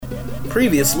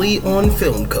Previously on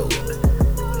Film Code,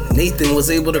 Nathan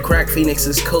was able to crack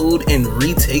Phoenix's code and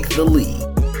retake the lead.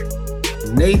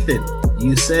 Nathan,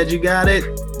 you said you got it.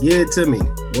 Give it to me.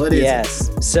 What is it?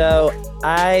 Yes. So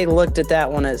I looked at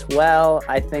that one as well.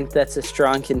 I think that's a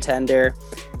strong contender.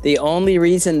 The only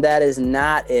reason that is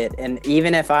not it, and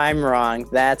even if I'm wrong,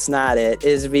 that's not it,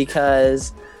 is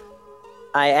because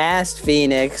I asked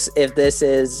Phoenix if this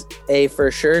is a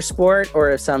for sure sport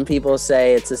or if some people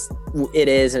say it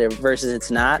is versus it's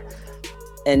not.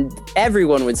 And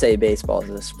everyone would say baseball is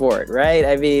a sport, right?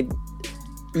 I mean,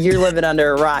 you're living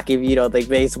under a rock if you don't think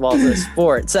baseball is a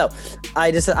sport. So I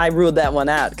ruled that one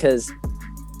out because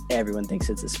everyone thinks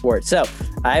it's a sport. So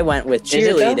I went with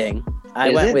cheerleading.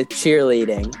 With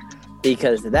cheerleading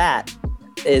because that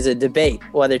is a debate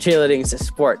whether cheerleading is a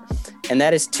sport. And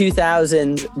that is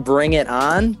 2000's Bring It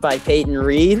On by Peyton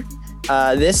Reed.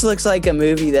 This looks like a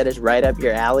movie that is right up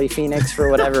your alley, Phoenix, for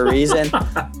whatever reason.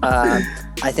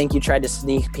 I think you tried to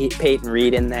sneak Peyton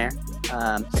Reed in there.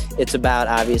 It's about,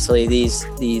 obviously, this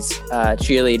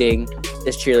cheerleading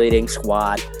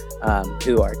squad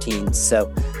who are teens.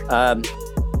 So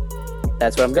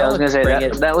that's what I'm going. I was going to say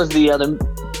that was the other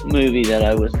movie that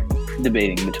I was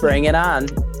debating between. Bring It On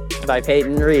by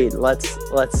Peyton Reed. Let's see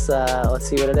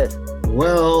what it is.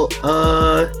 Well,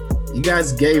 you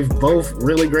guys gave both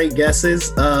really great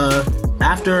guesses.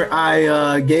 After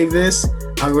I gave this,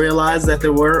 I realized that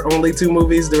there were only 2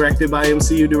 movies directed by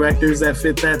MCU directors that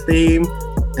fit that theme,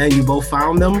 and you both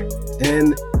found them.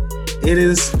 And it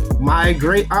is my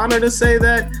great honor to say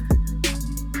that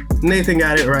Nathan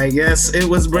got it right. Yes, it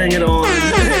was Bring It On.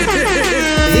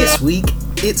 This week,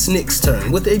 it's Nick's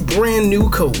turn with a brand new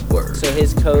code word. So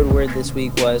his code word this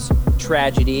week was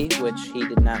tragedy, which he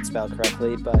did not spell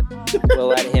correctly, but we'll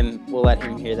let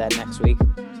him hear that next week.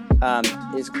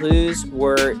 His clues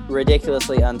were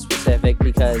ridiculously unspecific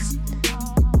because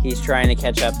he's trying to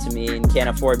catch up to me and can't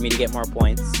afford me to get more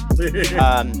points.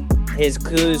 His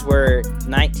clues were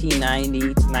 1990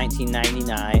 to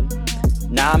 1999,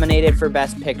 nominated for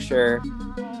Best Picture,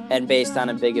 and based on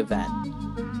a big event.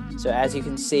 So as you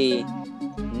can see,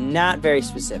 not very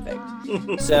specific.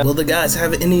 So, will the guys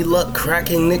have any luck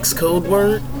cracking Nick's code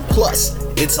word? Plus,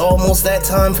 it's almost that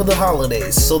time for the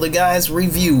holidays, so the guys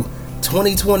review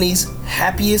 2020's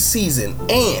happiest season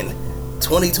and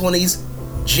 2020's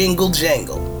Jingle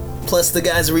Jangle. Plus, the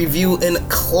guys review a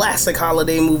classic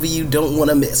holiday movie you don't want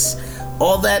to miss.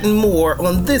 All that and more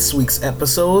on this week's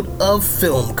episode of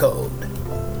Film Code.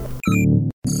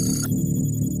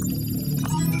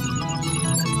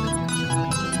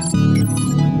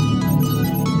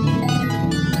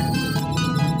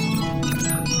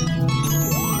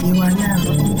 You are now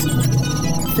into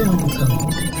Film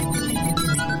Code.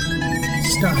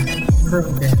 Start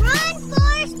program. Run,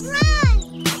 Forrest, run!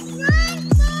 Run,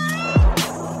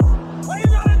 Forrest! Are you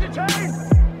not entertained?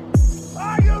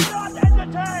 Are you not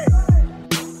entertained?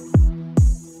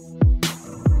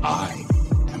 I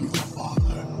am your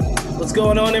father. What's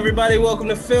going on, everybody? Welcome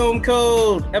to Film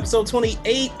Code, episode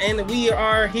 28, and we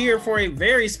are here for a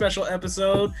very special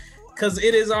episode because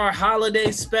it is our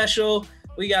holiday special.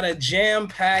 We got a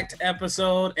jam-packed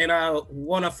episode, and I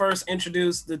want to first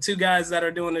introduce the 2 guys that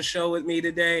are doing the show with me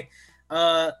today,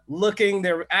 looking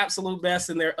their absolute best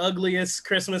in their ugliest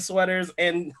Christmas sweaters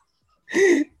and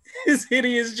his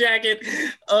hideous jacket.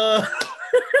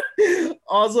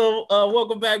 Also,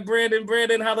 welcome back, Brandon.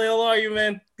 Brandon, how the hell are you,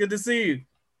 man? Good to see you.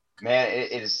 Man,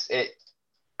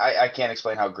 I can't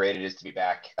explain how great it is to be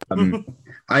back.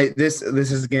 This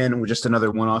is again just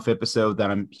another one-off episode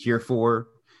that I'm here for,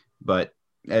 but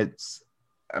I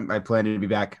plan to be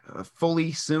back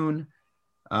fully soon.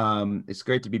 It's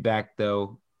great to be back,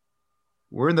 though.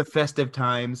 We're in the festive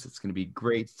times. It's going to be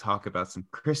great to talk about some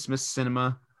Christmas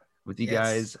cinema with you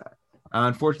guys.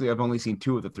 Unfortunately, I've only seen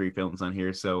 2 of the 3 films on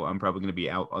here, so I'm probably going to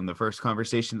be out on the first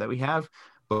conversation that we have.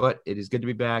 But it is good to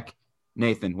be back.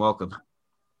 Nathan, welcome.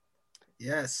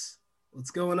 Yes. What's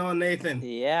going on, Nathan?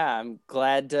 yeah, I'm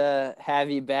glad to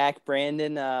have you back,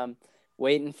 Brandon.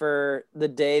 Waiting for the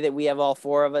day that we have all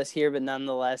 4 of us here, but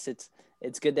nonetheless, it's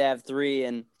good to have 3.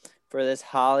 And for this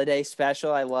holiday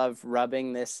special, I love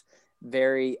rubbing this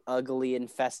very ugly and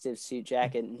festive suit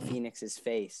jacket in Phoenix's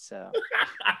face. So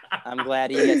I'm glad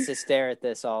he gets to stare at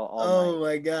this all Oh night.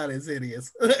 my God, it's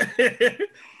hideous.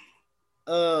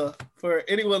 For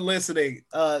anyone listening,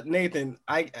 Nathan,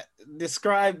 I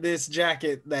describe this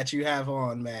jacket that you have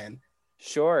on, man.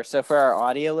 Sure. So for our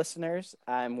audio listeners,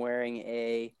 I'm wearing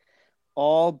a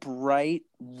all bright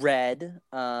red,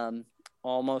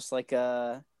 almost like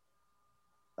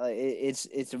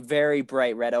it's very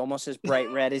bright red, almost as bright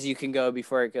red as you can go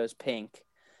before it goes pink.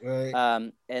 Right.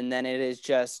 And then it is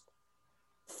just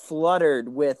fluttered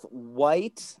with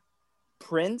white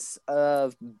prints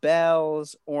of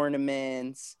bells,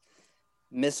 ornaments,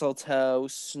 mistletoe,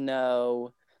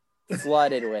 snow,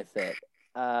 flooded with it.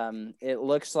 It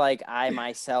looks like I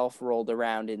myself rolled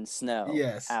around in snow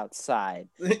outside.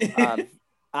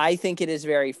 I think it is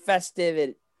very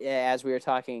festive. As we were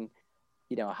talking,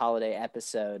 a holiday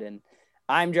episode, and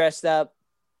I'm dressed up.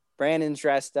 Brandon's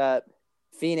dressed up.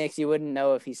 Phoenix, you wouldn't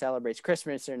know if he celebrates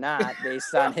Christmas or not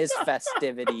based on his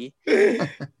festivity.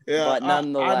 But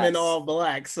nonetheless, I'm in all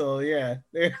black, so yeah,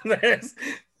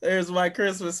 there's my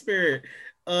Christmas spirit.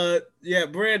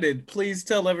 Brandon, please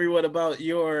tell everyone about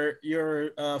your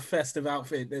festive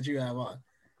outfit that you have on.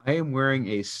 I am wearing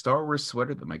a Star Wars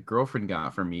sweater that my girlfriend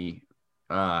got for me.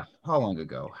 How long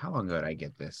ago did I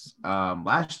get this?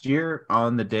 Last year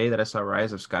on the day that I saw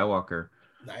Rise of Skywalker.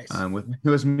 Nice. It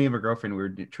was me and my girlfriend. We were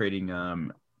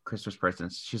trading Christmas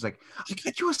presents. She's like, "I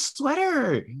got you a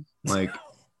sweater." I'm like,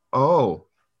 oh,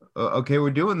 okay, we're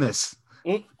doing this.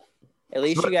 At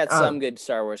least you got some good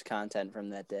Star Wars content from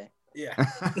that day. Yeah.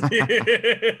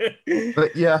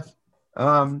 But yeah,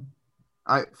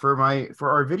 for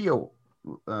our video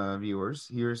viewers,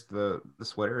 here's the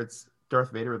sweater. It's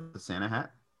Darth Vader with the Santa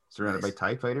hat, surrounded by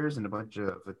TIE fighters and a bunch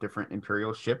of different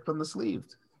Imperial ships on the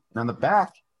sleeves. And on the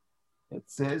back, it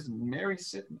says Merry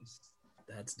Christmas.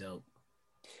 That's dope.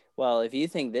 Well, if you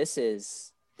think this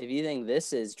is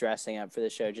dressing up for the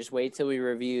show, just wait till we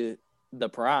review the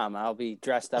prom. I'll be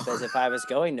dressed up as if I was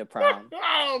going to prom.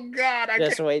 Oh God!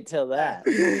 Just wait till that.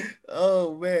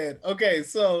 Oh man. Okay,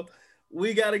 so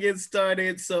we got to get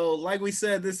started. So, like we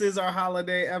said, this is our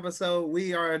holiday episode.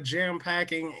 We are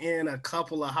jam-packing in a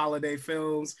couple of holiday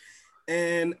films,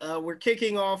 and we're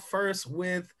kicking off first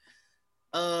with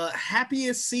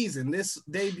Happiest Season. This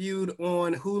debuted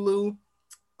on Hulu.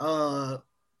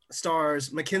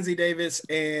 Stars Mackenzie Davis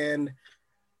and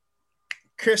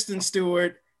Kristen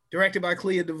Stewart. Directed by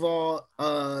Clea Duvall.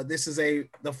 This is I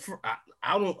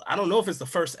don't know if it's the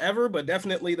first ever, but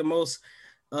definitely the most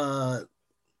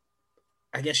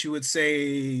I guess you would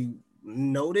say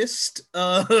noticed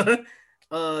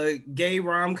gay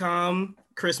rom-com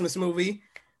Christmas movie.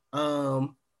 First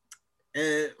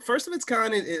of its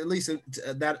kind, at least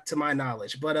that to my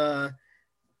knowledge. But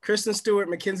Kristen Stewart,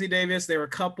 Mackenzie Davis, they're a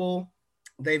couple.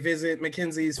 They visit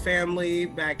Mackenzie's family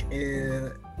back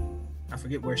in, I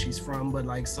forget where she's from, but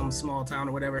like some small town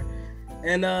or whatever.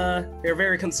 And they're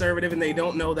very conservative, and they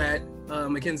don't know that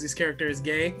Mackenzie's character is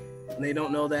gay. And they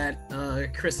don't know that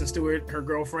Kristen Stewart, her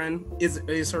girlfriend,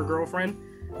 is her girlfriend.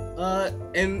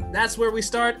 And that's where we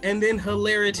start. And then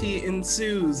hilarity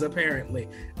ensues, apparently.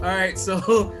 All right,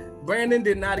 so Brandon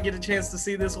did not get a chance to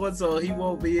see this one, so he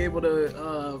won't be able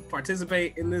to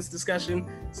participate in this discussion.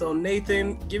 So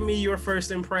Nathan, give me your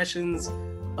first impressions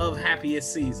of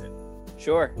Happiest Season.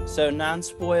 Sure. So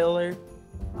non-spoiler,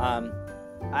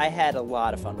 I had a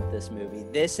lot of fun with this movie.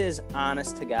 This is,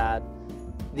 honest to God,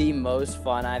 the most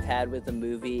fun I've had with a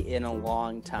movie in a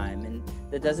long time. And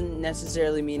that doesn't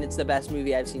necessarily mean it's the best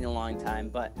movie I've seen in a long time,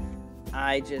 but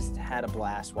I just had a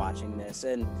blast watching this.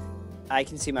 And I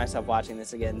can see myself watching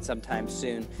this again sometime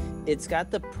soon. It's got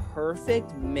the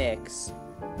perfect mix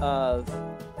of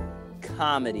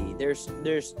comedy. There's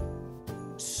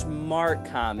smart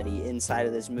comedy inside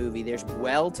of this movie. There's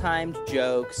well-timed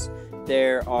jokes.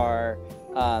 There are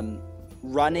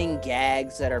running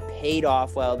gags that are paid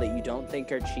off well that you don't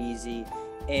think are cheesy.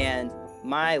 And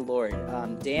my Lord,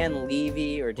 Dan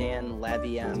Levy,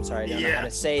 I'm sorry, I don't know how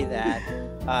to say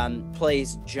that,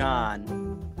 plays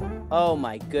John. Oh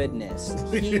my goodness,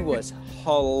 he was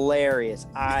hilarious.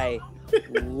 I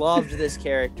loved this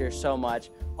character so much.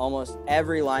 Almost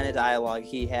every line of dialogue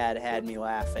he had me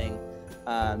laughing.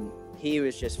 He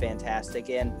was just fantastic.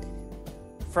 And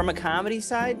from a comedy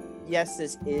side, yes,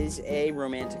 this is a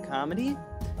romantic comedy,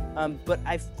 but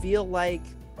I feel like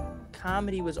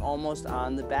comedy was almost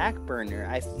on the back burner.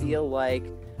 I feel like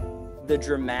the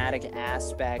dramatic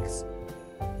aspects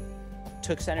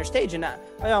took center stage, and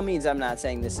by all means, I'm not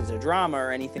saying this is a drama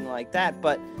or anything like that,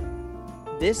 but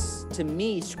this to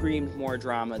me screamed more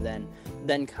drama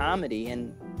than comedy,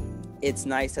 and it's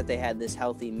nice that they had this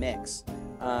healthy mix.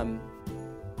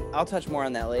 I'll touch more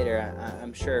on that later,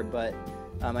 I'm sure, but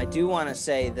I do want to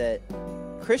say that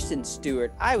Kristen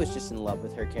Stewart, I was just in love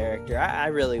with her character. I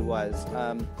really was,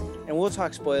 and we'll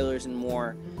talk spoilers and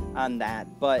more on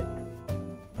that, but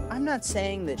I'm not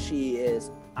saying that she is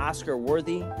Oscar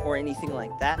worthy or anything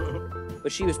like that,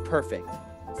 but she was perfect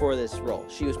for this role.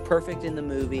 She was perfect in the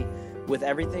movie with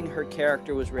everything her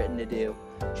character was written to do.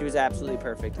 She was absolutely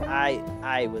perfect.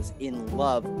 I was in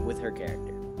love with her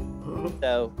character.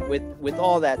 So with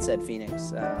all that said,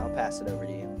 Phoenix, I'll pass it over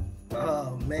to you.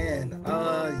 Oh man,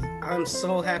 I'm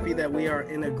so happy that we are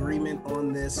in agreement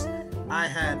on this. I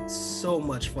had so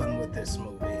much fun with this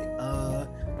movie.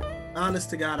 Honest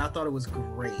to God, I thought it was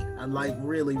great. I like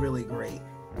really, really great.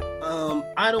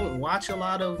 I don't watch a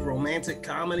lot of romantic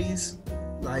comedies.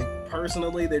 Like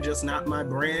personally, they're just not my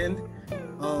brand.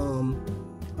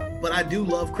 But I do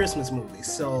love Christmas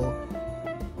movies. So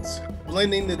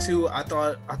blending the two, I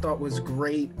thought was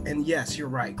great. And yes, you're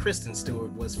right. Kristen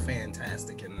Stewart was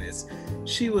fantastic in this.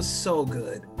 She was so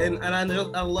good, and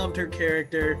I loved her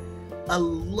character. I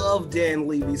love Dan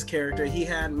Levy's character. He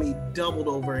had me doubled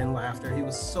over in laughter. He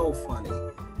was so funny.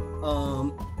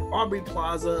 Aubrey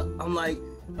Plaza, I'm like,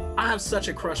 I have such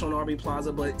a crush on Aubrey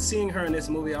Plaza, but seeing her in this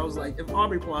movie, I was like, if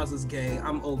Aubrey Plaza's gay,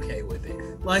 I'm okay with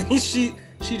it. Like she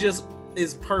just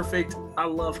is perfect. I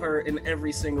love her in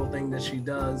every single thing that she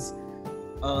does.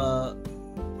 I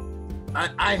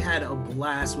had a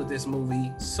blast with this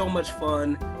movie. So much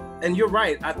fun. And you're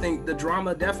right. I think the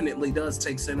drama definitely does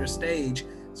take center stage,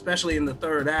 especially in the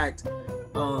third act.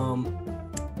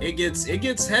 It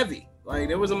gets heavy. Like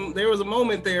there was a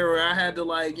moment there where I had to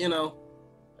I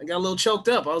got a little choked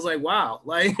up. I was like, wow,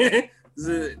 like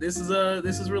this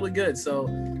is really good. So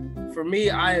for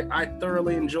me, I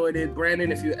thoroughly enjoyed it.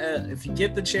 Brandon, if you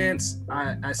get the chance,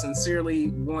 I sincerely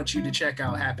want you to check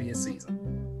out Happiest Season.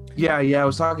 Yeah. I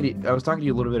was talking to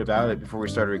you a little bit about it before we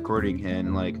started recording, and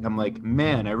I'm like,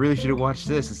 man, I really should have watched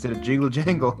this instead of Jingle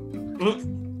Jangle.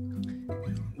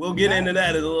 We'll get into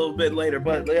that a little bit later,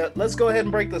 but let's go ahead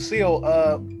and break the seal.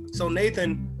 So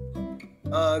Nathan,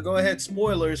 go ahead.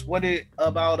 Spoilers.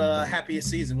 About Happiest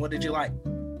Season? What did you like?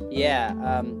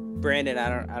 Yeah, Brandon,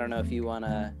 I don't know if you want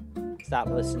to stop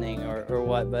listening or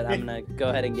what, but I'm gonna go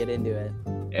ahead and get into it.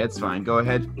 It's fine. Go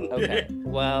ahead. Okay.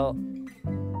 Well,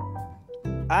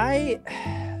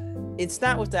 it's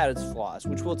not without its flaws,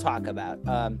 which we'll talk about.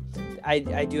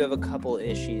 I do have a couple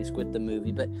issues with the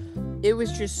movie, but it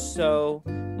was just so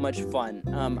much fun.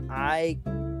 I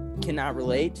cannot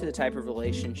relate to the type of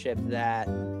relationship that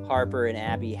Harper and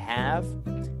Abby have,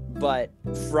 but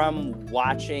from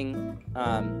watching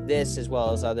this as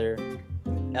well as other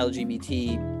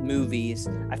LGBT movies,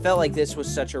 I felt like this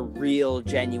was such a real,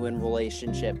 genuine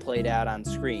relationship played out on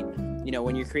screen. You know,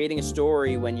 when you're creating a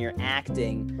story, when you're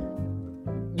acting,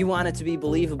 you want it to be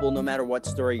believable no matter what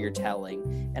story you're telling.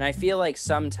 And I feel like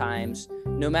sometimes,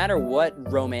 no matter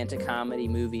what romantic comedy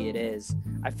movie it is,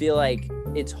 I feel like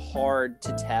it's hard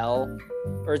to tell,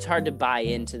 or it's hard to buy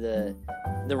into the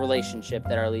relationship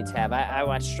that our leads have. I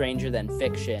watched Stranger Than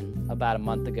Fiction about a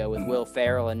month ago with Will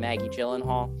Ferrell and Maggie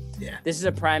Gyllenhaal. Yeah. This is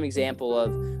a prime example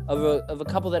of a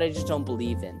couple that I just don't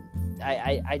believe in.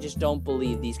 I just don't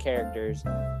believe these characters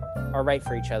are right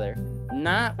for each other.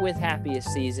 Not with Happiest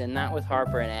Season, not with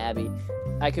Harper and Abby.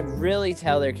 I could really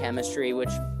tell their chemistry,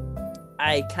 which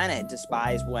I kind of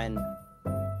despise when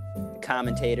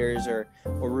commentators or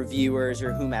reviewers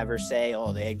or whomever say,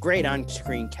 oh, they had great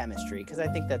on-screen chemistry, because I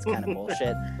think that's kind of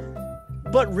bullshit.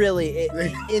 But really,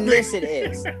 in this it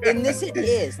is. In this it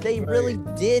is. They really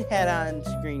did have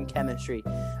on-screen chemistry.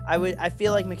 I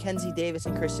feel like Mackenzie Davis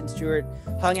and Kristen Stewart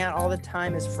hung out all the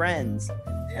time as friends.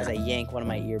 As I yank one of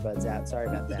my earbuds out. Sorry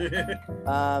about that.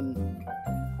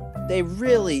 They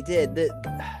really did.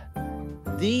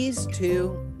 These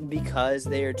two, because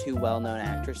they are two well-known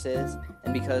actresses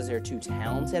and because they're two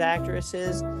talented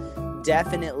actresses,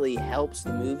 definitely helps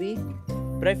the movie.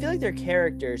 But I feel like their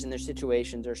characters and their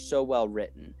situations are so well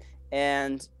written,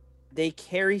 and they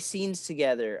carry scenes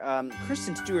together.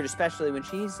 Kristen Stewart, especially when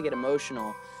she needs to get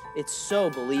emotional, it's so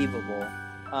believable.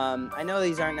 I know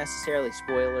these aren't necessarily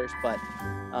spoilers, but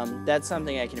that's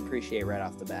something I can appreciate right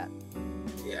off the bat.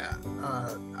 Yeah,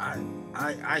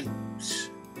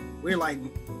 we're like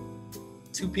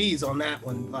two peas on that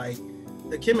one. Like,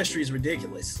 the chemistry is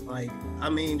ridiculous. Like, I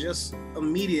mean, just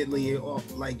immediately,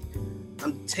 like,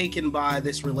 I'm taken by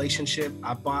this relationship.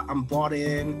 I'm bought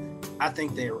in. I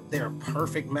think they're a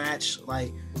perfect match.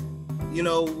 Like, you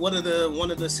know, one of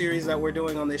the series that we're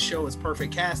doing on this show is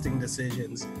perfect casting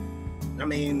decisions. I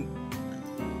mean,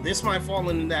 this might fall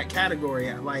in that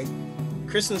category. Like,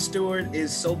 Kristen Stewart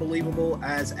is so believable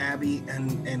as Abby,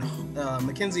 and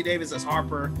Mackenzie Davis as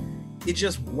Harper. It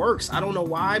just works. I don't know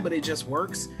why, but it just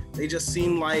works. They just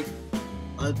seem like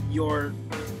your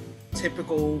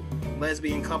typical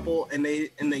lesbian couple, and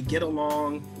they get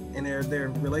along, and their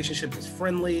relationship is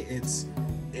friendly. It's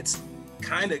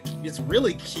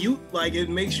really cute. Like, it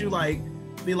makes you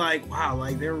be like, wow,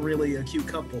 like they're really a cute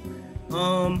couple.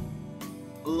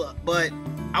 But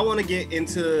I want to get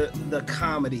into the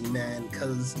comedy, man,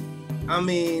 because I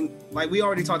mean, like, we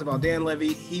already talked about Dan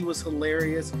Levy. He was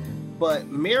hilarious. But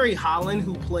Mary Holland,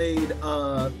 who played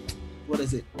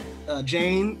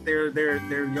Jane,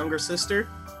 their younger sister.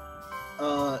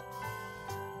 The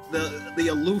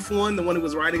aloof one, the one who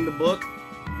was writing the book,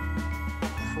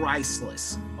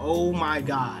 priceless. Oh my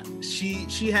God,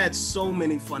 she had so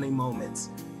many funny moments,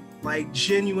 like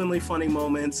genuinely funny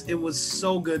moments. It was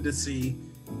so good to see.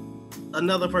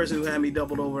 Another person who had me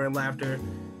doubled over in laughter,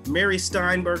 Mary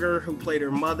Steinberger, who played her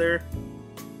mother.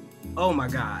 Oh my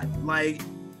God, like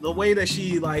the way that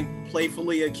she like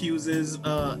playfully accuses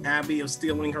Abby of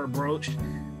stealing her brooch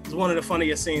is one of the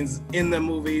funniest scenes in the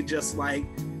movie. Just like,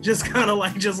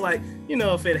 you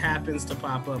know, if it happens to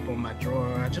pop up on my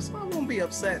drawer, I won't be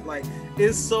upset. Like,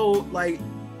 it's so like,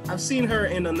 I've seen her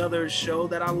in another show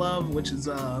that I love, which is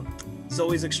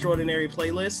Zoe's Extraordinary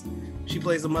Playlist. She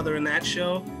plays the mother in that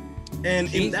show. And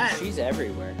she's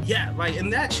everywhere. Yeah, like in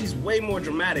that she's way more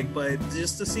dramatic, but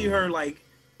just to see her like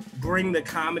bring the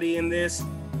comedy in this,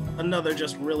 another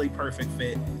just really perfect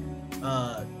fit.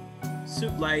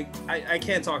 Like I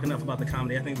can't talk enough about the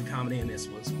comedy. I think the comedy in this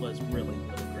was really, really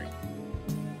great.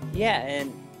 Yeah,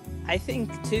 and I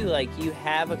think too, like you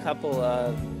have a couple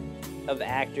of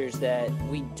actors that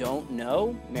we don't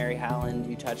know. Mary Holland,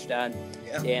 you touched on.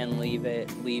 Yeah. Dan Levi.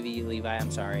 I'm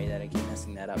sorry that I keep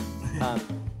messing that up.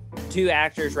 Two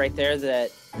actors right there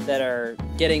that are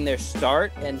getting their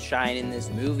start and shine in this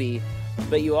movie.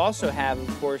 But you also have,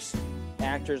 of course,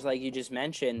 actors like you just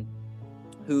mentioned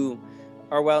who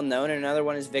are well known. And another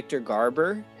one is Victor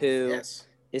Garber, who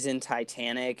is in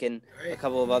Titanic and a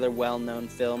couple of other well-known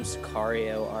films,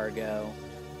 Sicario, Argo.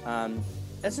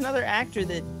 That's another actor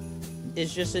that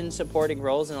is just in supporting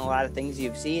roles in a lot of things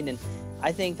you've seen. And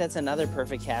I think that's another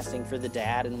perfect casting for the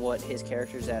dad and what his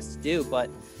character's asked to do. But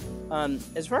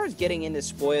as far as getting into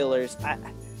spoilers,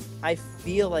 I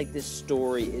feel like this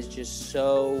story is just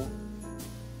so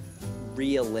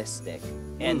realistic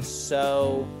and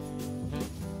so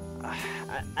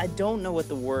I don't know what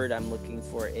the word I'm looking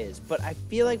for is, but I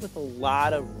feel like with a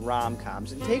lot of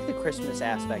rom-coms, and take the Christmas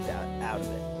aspect out of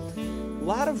it, a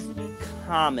lot of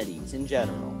comedies in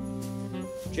general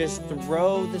just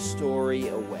throw the story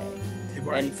away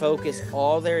and focus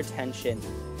all their attention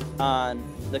on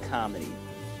the comedy.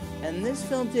 And this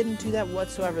film didn't do that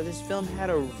whatsoever. This film had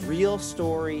a real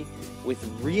story with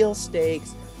real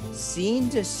stakes, scene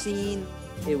to scene.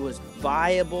 It was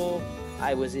viable.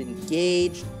 I was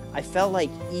engaged. I felt like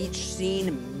each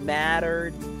scene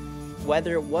mattered,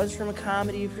 whether it was from a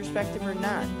comedy perspective or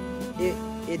not.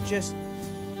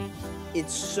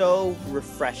 It's so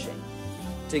refreshing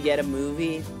to get a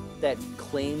movie that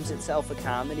claims itself a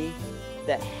comedy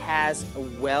that has a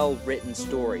well-written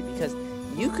story. Because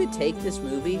you could take this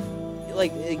movie,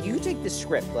 like you could take this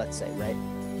script, let's say, right?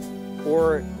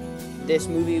 Or this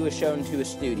movie was shown to a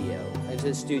studio, and to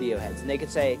the studio heads, and they could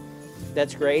say,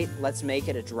 that's great, let's make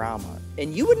it a drama.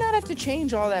 And you would not have to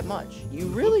change all that much. You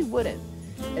really wouldn't.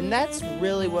 And that's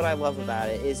really what I love about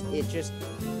it, is it just,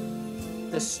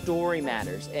 the story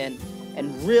matters. And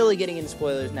really getting into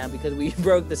spoilers now, because we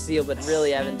broke the seal, but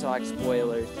really haven't talked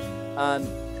spoilers.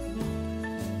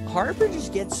 Harper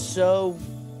just gets so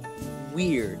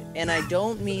weird. And I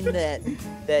don't mean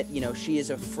that you know, she is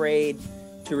afraid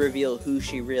to reveal who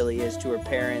she really is to her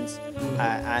parents.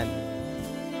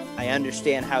 I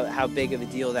understand how big of a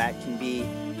deal that can be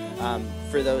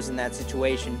for those in that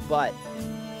situation, but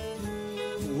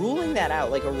ruling that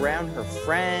out, like around her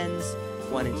friends,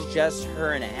 when it's just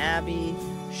her and Abby,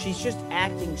 she's just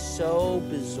acting so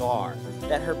bizarre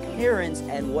that her parents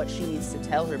and what she needs to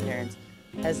tell her parents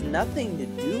has nothing to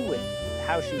do with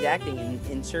how she's acting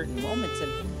in certain moments.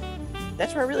 And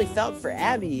that's where I really felt for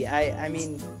Abby. I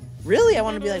mean, really, I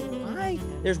want to be like, why?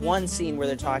 There's one scene where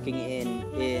they're talking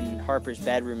in Harper's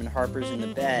bedroom, and Harper's in the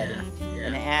bed,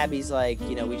 and Abby's like,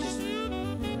 you know,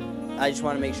 I just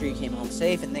want to make sure you came home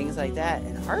safe and things like that.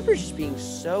 And Harper's just being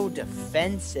so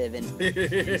defensive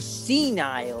and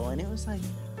senile, and it was like,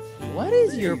 what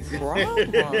is your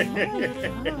problem? My God.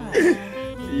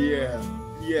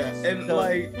 Yeah, and so,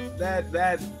 like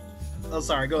that. Oh,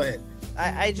 sorry. Go ahead.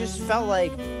 I just felt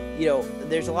like, you know,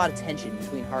 there's a lot of tension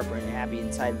between Harper and Abby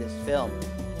inside this film,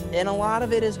 and a lot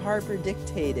of it is Harper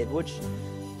dictated, which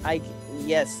like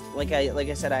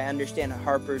I said, I understand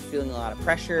Harper's feeling a lot of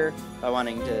pressure by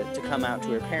wanting to come out to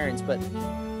her parents, but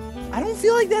I don't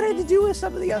feel like that had to do with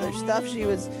some of the other stuff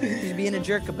she's being a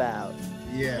jerk about.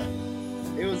 Yeah,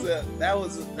 it was that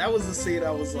was the scene.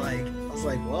 I was like,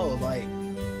 whoa, like,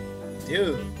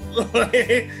 dude.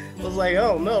 I was like,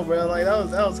 oh no, bro, like that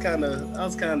was kind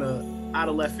of out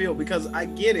of left field, because I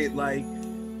get it, like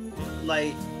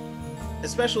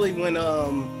especially when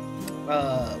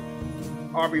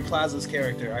Aubrey Plaza's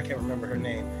character, I can't remember her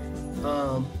name,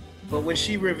 but when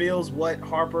she reveals what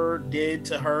Harper did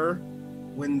to her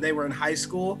when they were in high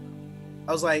school,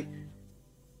 I was like,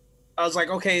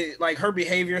 okay, like her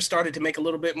behavior started to make a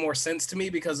little bit more sense to me,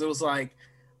 because it was like,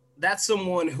 that's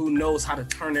someone who knows how to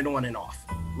turn it on and off.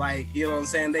 Like, you know what I'm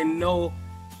saying? They know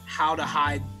how to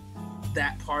hide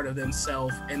that part of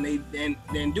themselves, and they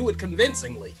then do it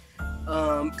convincingly,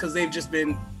 because they've just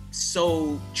been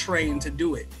so trained to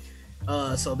do it.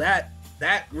 So that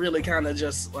really kind of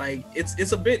just like,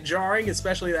 it's a bit jarring,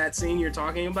 especially that scene you're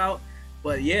talking about.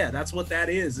 But yeah, that's what that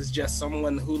is. It's just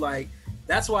someone who, like,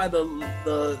 that's why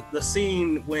the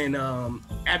scene when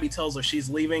Abby tells her she's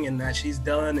leaving and that she's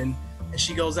done, and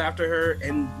she goes after her,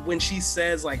 and when she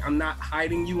says, like, I'm not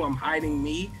hiding you, I'm hiding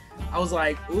me, I was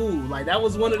like, ooh, like that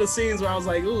was one of the scenes where I was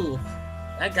like, ooh,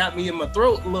 that got me in my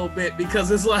throat a little bit, because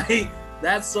it's like,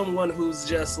 that's someone who's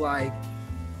just like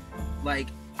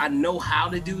I know how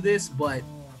to do this, but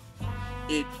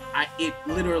it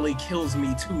literally kills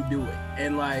me to do it.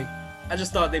 And like, I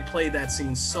just thought they played that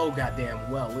scene so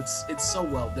goddamn well. It's so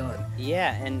well done.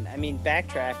 Yeah, and I mean,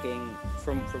 backtracking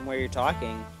from where you're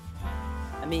talking,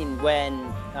 I mean,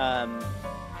 when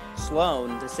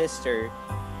Sloane, the sister,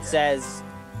 says,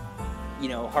 you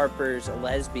know, Harper's a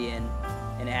lesbian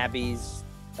and Abby's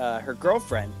her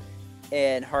girlfriend,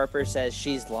 and Harper says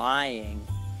she's lying,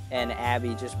 and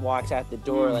Abby just walks out the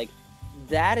door, like,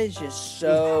 that is just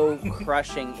so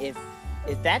crushing. If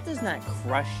that does not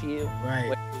crush you when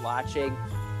you're watching,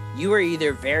 you are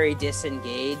either very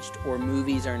disengaged or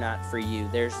movies are not for you.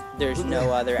 There's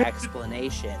no other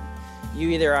explanation. You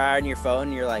either are on your phone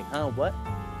and you're like, oh,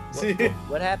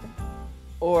 what happened?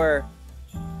 Or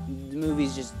the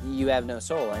movie's just, you have no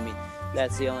soul. I mean,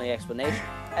 that's the only explanation.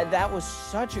 And that was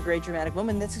such a great dramatic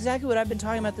moment. That's exactly what I've been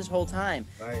talking about this whole time,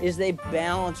 is they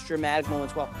balance dramatic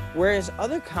moments well. Whereas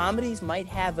other comedies might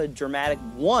have a dramatic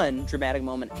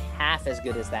moment half as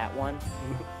good as that one.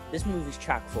 This movie's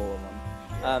chock full of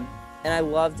them. And I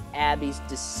loved Abby's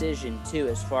decision, too,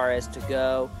 as far as to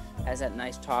go, as that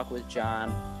nice talk with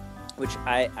John, which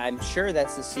I'm sure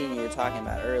that's the scene you were talking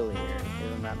about earlier,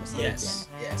 if I'm not mistaken.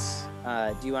 Yes.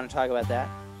 Do you want to talk about that?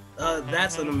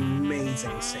 That's an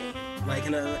amazing scene. Like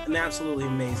an absolutely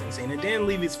amazing scene. And Dan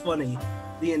Levy's funny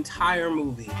the entire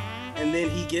movie, and then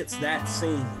he gets that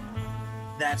scene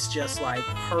that's just like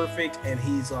perfect, and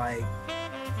he's like,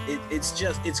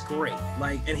 it's great.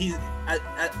 Like, and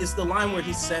it's the line where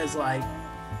he says, like,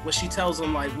 when she tells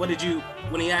him, like, when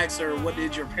he asks her, what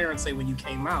did your parents say when you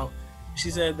came out?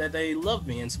 She said that they loved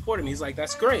me and supported me. He's like,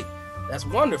 that's great. That's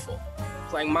wonderful.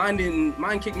 It's like,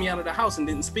 mine kicked me out of the house and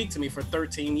didn't speak to me for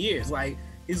 13 years. Like,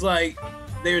 he's like,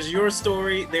 there's your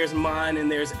story, there's mine,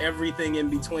 and there's everything in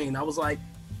between. I was like,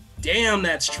 damn,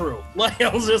 that's true. Like,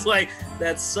 I was just like,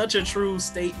 that's such a true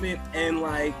statement. And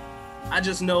like, I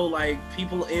just know, like,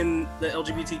 people in the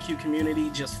LGBTQ community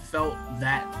just felt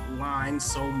that line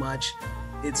so much.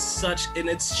 And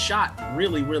it's shot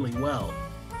really, really well.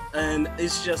 And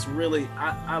it's just really,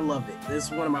 I love it.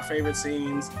 It's one of my favorite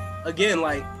scenes. Again,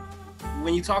 like,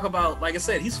 when you talk about, like I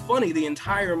said, he's funny the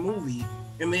entire movie,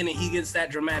 and then he gets that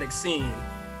dramatic scene.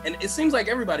 And it seems like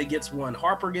everybody gets one.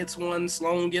 Harper gets one,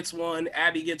 Sloane gets one,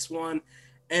 Abby gets one,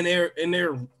 and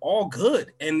they're all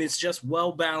good. And it's just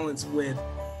well balanced with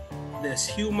this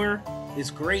humor,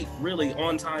 this great, really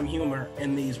on-time humor,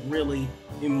 and these really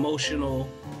emotional,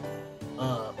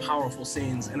 powerful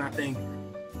scenes. And I think,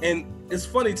 and it's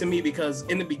funny to me because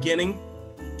in the beginning,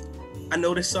 I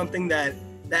noticed something that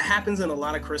happens in a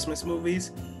lot of Christmas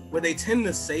movies, where they tend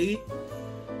to say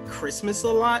Christmas a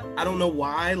lot. I don't know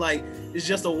why. Like, it's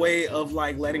just a way of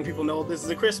like letting people know this is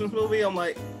a Christmas movie. I'm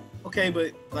like, okay,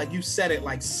 but like, you said it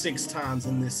like 6 times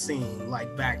in this scene,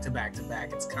 like back to back to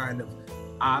back. It's kind of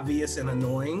obvious and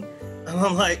annoying. And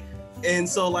I'm like, and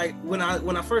so like when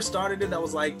I first started it, I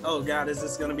was like, oh God, is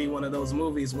this gonna be one of those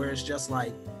movies where it's just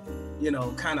like, you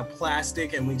know, kind of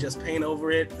plastic and we just paint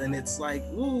over it, and it's like,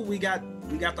 ooh, we got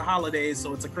the holidays,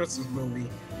 so it's a Christmas movie.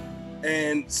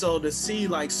 And so to see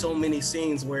like so many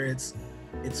scenes where it's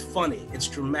funny, it's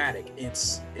dramatic,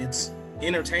 it's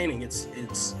entertaining,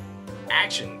 it's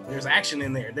action. There's action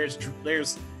in there.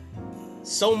 There's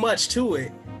so much to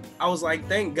it. I was like,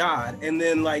 thank God. And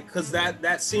then like, cause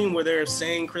that scene where they're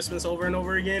saying Christmas over and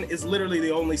over again is literally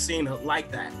the only scene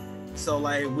like that. So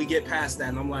like, we get past that,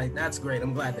 and I'm like, that's great.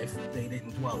 I'm glad they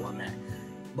didn't dwell on that.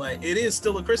 But it is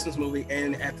still a Christmas movie,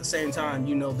 and at the same time,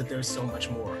 you know that there's so much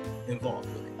more involved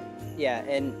with it. Yeah,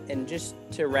 and just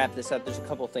to wrap this up, there's a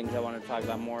couple things I want to talk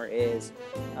about more. Is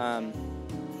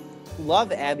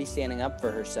love Abby standing up for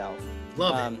herself.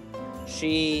 Love it.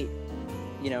 She,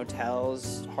 you know,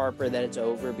 tells Harper that it's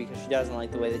over because she doesn't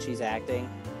like the way that she's acting.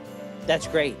 That's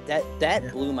great.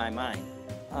 That blew my mind.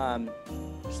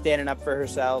 Standing up for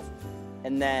herself,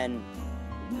 and then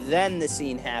then the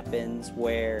scene happens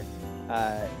where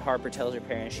Harper tells her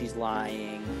parents she's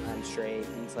lying, I'm straight,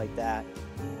 things like that,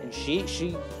 and she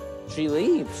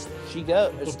leaves, she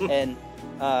goes, and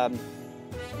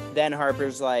then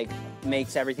Harper's like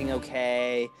makes everything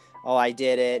okay. Oh, I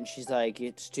did it, and she's like,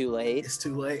 it's too late. It's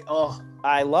too late. Oh,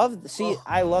 I love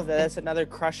that. That's another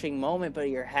crushing moment, but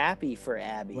you're happy for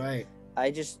Abby. right.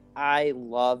 I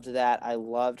loved that. I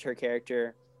loved her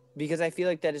character because I feel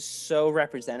like that is so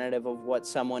representative of what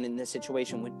someone in this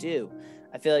situation would do.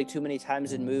 I feel like too many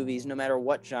times in movies, no matter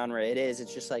what genre it is,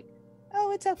 it's just like,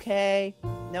 oh, it's okay,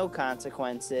 no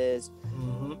consequences.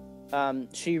 Mm-hmm.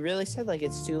 She really said like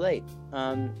it's too late.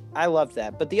 I loved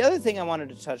that. But the other thing I wanted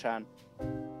to touch on,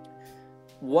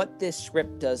 what this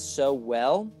script does so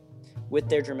well with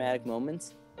their dramatic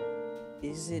moments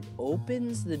is it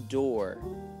opens the door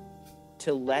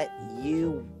to let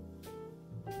you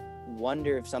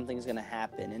wonder if something's going to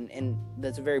happen, and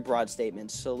that's a very broad statement,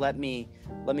 so let me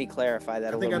clarify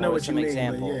that a little more with some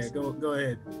examples. Yeah, go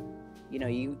ahead. You know,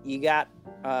 you got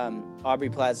Aubrey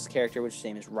Plaza's character, which his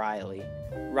name is Riley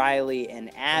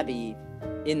and Abby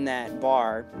in that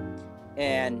bar,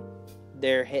 and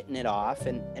they're hitting it off,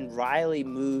 and Riley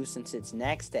moves and sits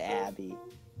next to Abby,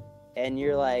 and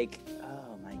you're like,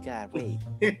 oh my god, wait.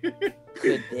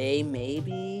 Could they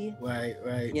maybe? Right.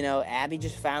 You know, Abby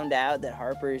just found out that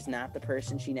Harper is not the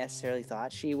person she necessarily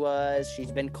thought she was.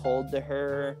 She's been cold to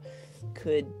her.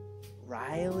 Could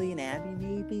Riley and Abby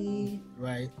maybe?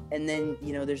 Right. And then,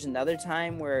 you know, there's another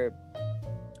time where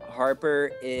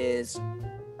Harper is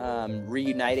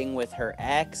reuniting with her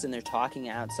ex, and they're talking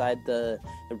outside the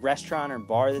restaurant or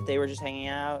bar that they were just hanging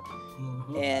out.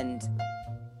 Mm-hmm. And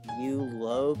you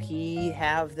low-key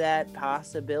have that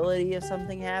possibility of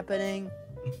something happening.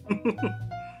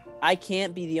 I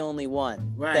can't be the only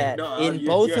one that in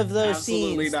both of those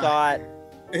scenes thought,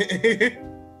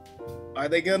 are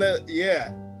they gonna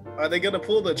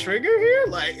pull the trigger here?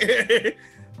 Like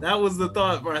that was the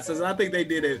thought process. I think they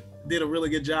did a really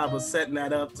good job of setting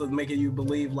that up to making you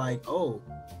believe like, oh,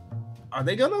 are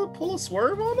they gonna pull a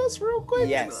swerve on us real quick?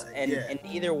 yes, and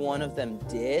neither one of them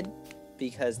did,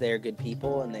 because they're good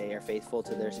people and they are faithful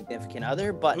to their significant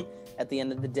other. But at the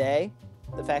end of the day,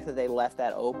 the fact that they left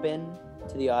that open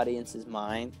to the audience's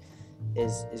mind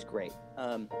is great.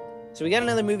 So we got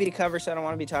another movie to cover, so I don't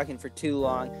want to be talking for too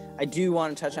long. I do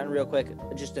want to touch on real quick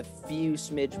just a few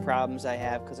smidge problems I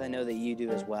have, because I know that you do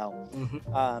as well.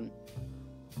 Mm-hmm.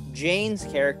 Jane's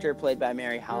character, played by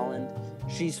Mary Holland,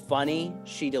 she's funny.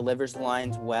 She delivers the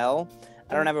lines well.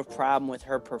 I don't have a problem with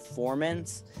her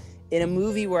performance. In a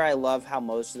movie where I love how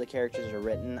most of the characters are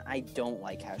written, I don't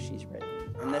like how she's written.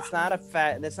 And that's not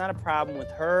a problem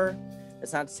with her.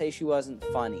 That's not to say she wasn't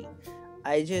funny.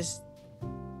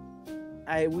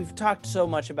 We've talked so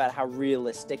much about how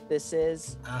realistic this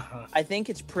is. Uh-huh. I think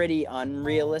it's pretty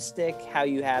unrealistic how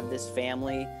you have this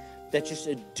family that just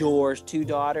adores two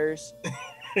daughters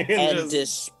and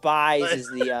despises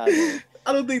the other.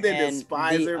 I don't think they And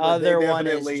despise the her, but other they one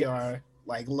is definitely are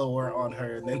like lower on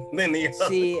her than the other.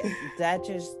 See,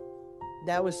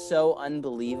 that was so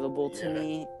unbelievable to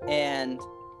me, and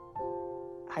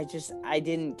I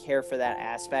didn't care for that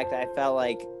aspect. I felt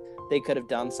like they could have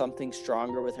done something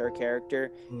stronger with her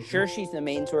character. Mm-hmm. Sure, she's the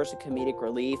main source of comedic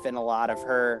relief, and a lot of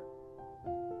her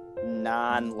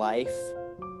non-life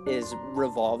is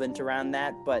revolving around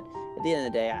that, but at the end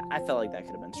of the day, I felt like that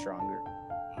could have been stronger.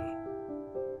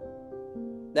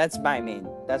 That's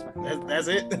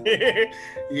it.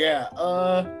 Yeah.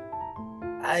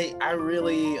 I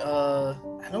really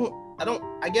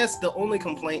I guess the only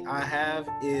complaint I have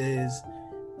is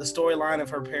the storyline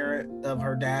of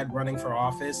her dad running for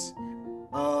office.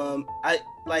 I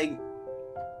like,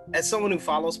 as someone who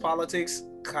follows politics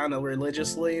kind of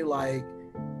religiously, like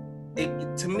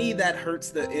to me that hurts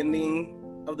the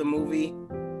ending of the movie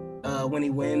when he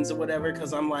wins or whatever,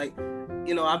 because I'm like,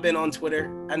 you know, I've been on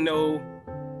Twitter. I know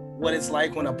what it's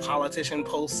like when a politician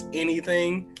posts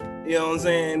anything. You know what I'm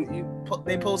saying?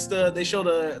 They show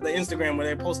the Instagram where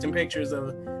they're posting pictures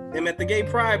of them at the gay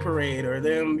pride parade, or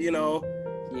them, you know,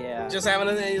 just having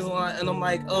and I'm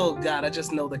like, oh god, I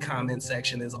just know the comment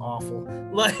section is awful.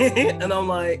 Like, and I'm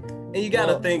like, and you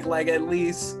gotta think like, at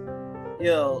least, you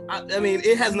know, I mean,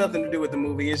 it has nothing to do with the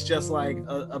movie. It's just like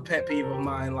a pet peeve of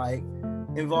mine, like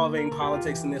involving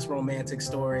politics in this romantic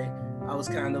story. I was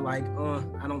kind of like,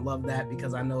 I don't love that,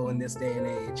 because I know in this day and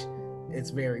age,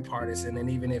 it's very partisan. And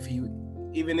even if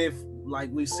like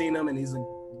we've seen him and he's a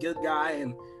good guy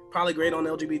and probably great on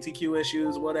LGBTQ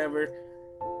issues, whatever,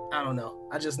 I don't know.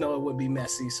 I just know it would be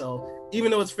messy. So even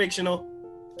though it's fictional,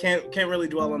 can't really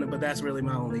dwell on it, but that's really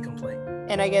my only complaint.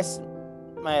 And I guess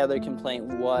my other complaint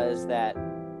was that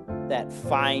that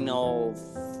final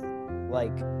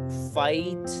like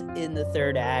fight in the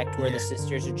third act where the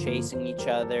sisters are chasing each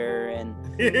other and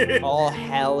all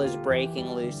hell is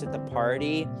breaking loose at the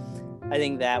party. I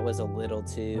think that was a little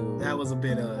too. That was a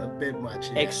bit much.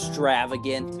 Yeah.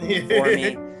 Extravagant for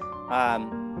me.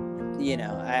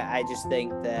 I just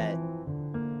think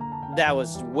that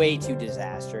was way too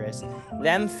disastrous.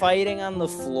 Them fighting on the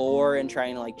floor and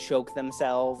trying to like choke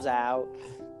themselves out,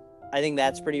 I think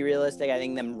that's pretty realistic. I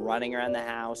think them running around the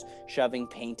house, shoving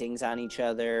paintings on each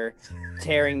other,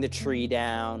 tearing the tree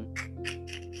down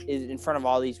in front of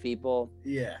all these people.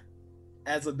 Yeah,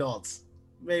 as adults,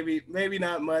 maybe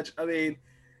not much. I mean,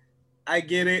 I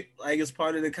get it. Like, it's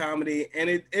part of the comedy, and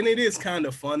it is kind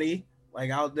of funny.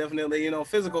 Like, I'll definitely,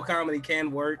 physical comedy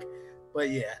can work, but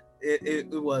yeah,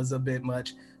 it was a bit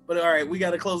much. But all right, we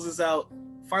got to close this out.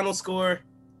 Final score,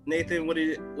 Nathan. What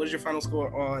is your final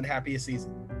score on Happiest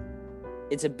Season?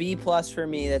 It's a B+ for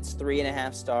me. That's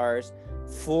 3.5 stars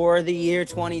for the year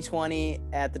 2020.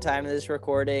 At the time of this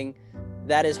recording,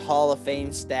 that is Hall of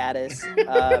Fame status.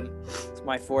 It's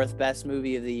my 4th best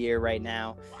movie of the year right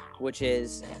now, which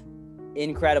is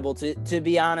incredible. To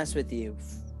be honest with you,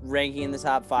 ranking in the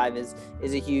top 5 is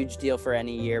a huge deal for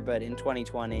any year, but in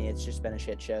 2020, it's just been a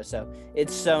shit show. So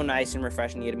it's so nice and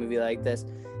refreshing to get a movie like this.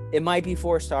 It might be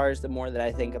 4 stars the more that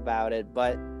I think about it,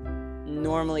 but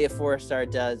normally a 4-star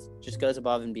just goes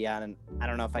above and beyond, and I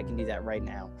don't know if I can do that right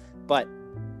now, but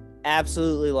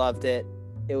absolutely loved it.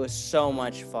 It was so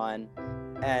much fun,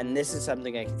 and this is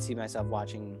something I can see myself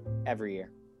watching every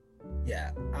year.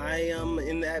 Yeah, I am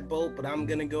in that boat, but I'm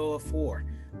gonna go a 4.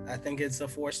 I think it's a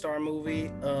 4-star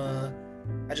movie. I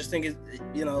just think it's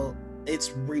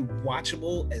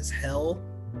rewatchable as hell.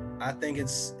 I think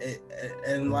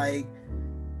and like,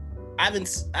 I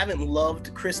haven't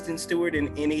loved Kristen Stewart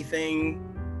in anything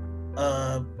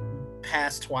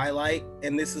past Twilight,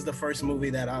 and this is the first movie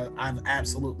that I've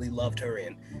absolutely loved her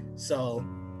in. So,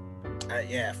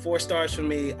 4 stars for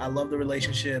me. I love the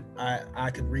relationship.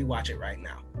 I could rewatch it right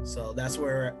now. So that's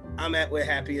where I'm at with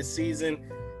Happiest Season,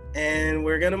 and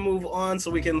we're gonna move on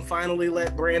so we can finally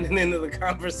let Brandon into the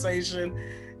conversation,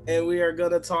 and we are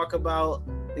gonna talk about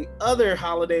the other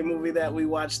holiday movie that we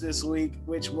watched this week,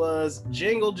 which was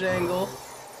Jingle Jangle.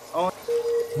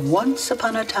 Once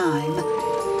upon a time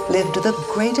lived the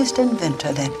greatest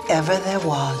inventor that ever there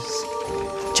was,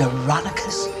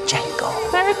 Jeronicus Jangle.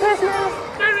 Merry Christmas!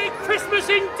 Merry Christmas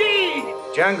indeed!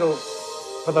 Jangle,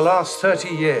 for the last 30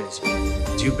 years,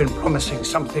 you've been promising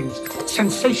something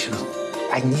sensational.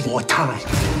 I need more time.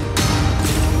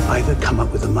 Either come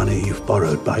up with the money you've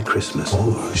borrowed by Christmas,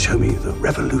 or show me the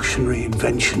revolutionary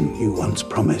invention you once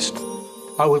promised.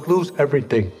 I would lose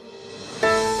everything.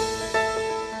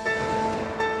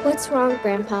 What's wrong,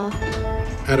 Grandpa?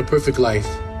 Had a perfect life,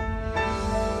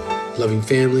 loving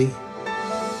family,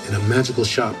 and a magical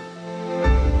shop,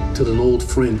 till an old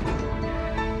friend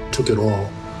took it all,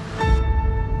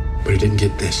 but he didn't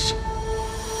get this.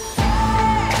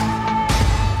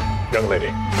 Young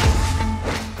lady,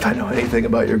 if I know anything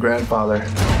about your grandfather,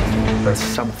 there's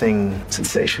something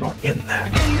sensational in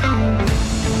there.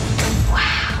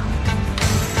 Wow.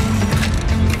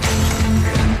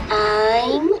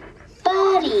 I'm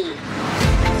Buddy.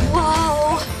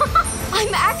 Whoa!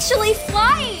 I'm actually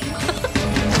flying!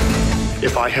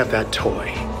 If I have that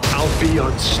toy, I'll be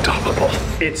unstoppable.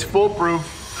 It's foolproof.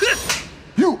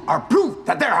 You are proof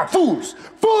that there are fools.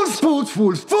 Fools, fools,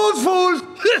 fools, fools, fools,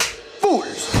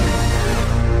 fools.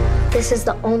 This is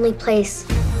the only place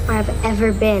where I've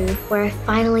ever been where I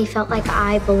finally felt like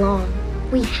I belong.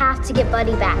 We have to get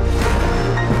Buddy back.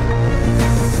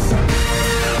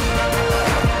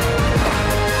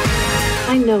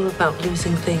 I know about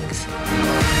losing things,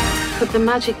 but the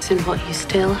magic's in what you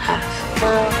still have.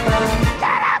 Get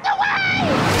out the way!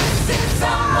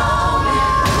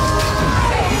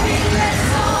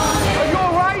 Are you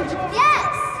all right?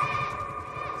 Yes!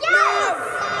 Yes!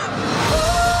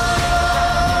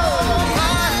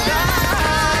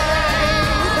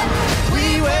 We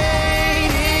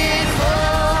waited for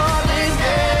this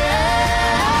day.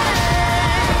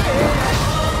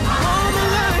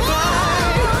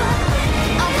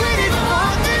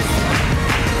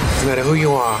 No matter who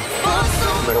you are,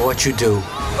 no matter what you do,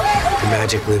 the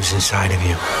magic lives inside of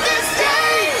you.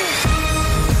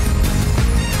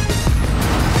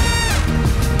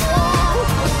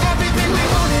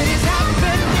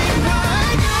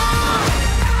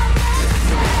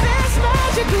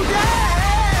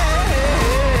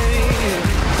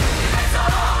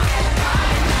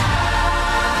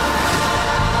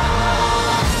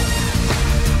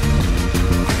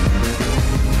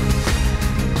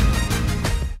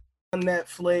 On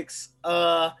Netflix.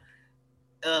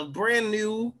 a brand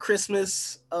new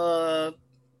Christmas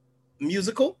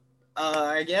musical,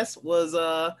 I guess, was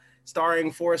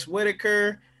starring Forrest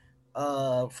Whitaker,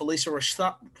 Felicia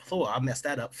Rashad. Oh, I messed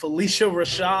that up. Felicia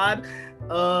Rashad,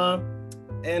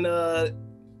 and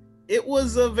it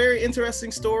was a very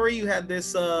interesting story. You had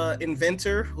this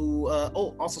inventor who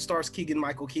also stars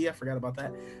Keegan-Michael Key. I forgot about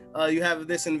that. You have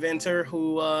this inventor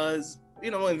who was,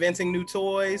 inventing new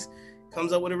toys,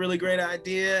 comes up with a really great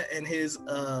idea, and his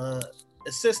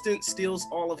assistant steals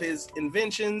all of his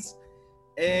inventions,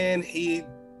 and he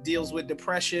deals with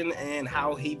depression and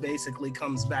how he basically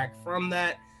comes back from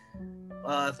that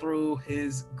through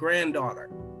his granddaughter.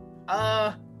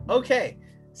 Okay,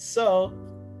 so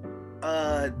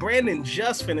Brandon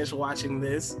just finished watching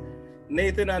this.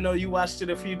 Nathan, I know you watched it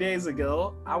a few days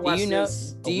ago. I watched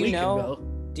this a week ago.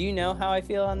 Do you know how I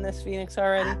feel on this, Phoenix,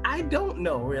 already? I don't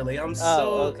know, really. I'm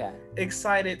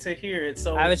excited to hear it.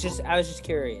 So I was just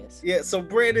curious. Yeah, so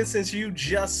Brandon, since you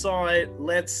just saw it,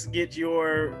 let's get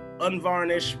your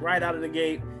unvarnished, right out of the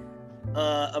gate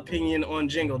opinion on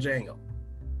Jingle Jangle.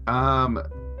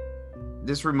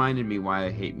 This reminded me why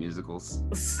I hate musicals.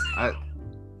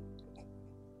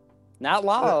 Not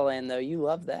La La Land, though. You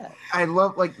love that. I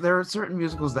love, there are certain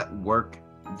musicals that work.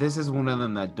 This is one of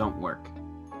them that don't work.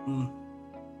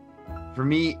 For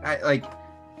me, I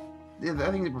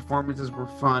think the performances were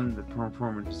fun. The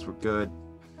performances were good.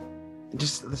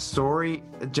 Just the story,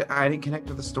 I didn't connect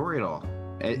with the story at all.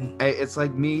 It's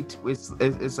like me.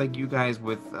 It's like you guys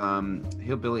with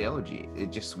Hillbilly Elegy.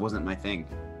 It just wasn't my thing.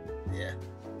 Yeah.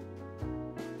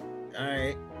 All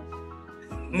right.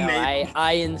 No,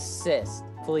 I insist.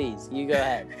 Please, you go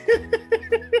ahead.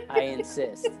 I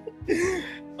insist.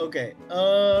 Okay.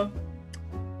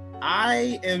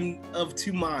 I am of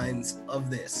two minds of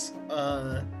this.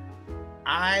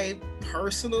 I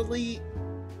personally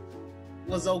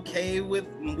was okay with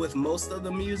most of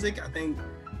the music. I think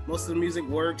most of the music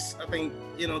works. I think,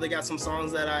 they got some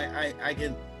songs that I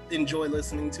could enjoy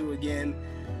listening to again.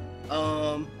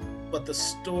 But the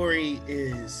story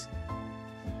is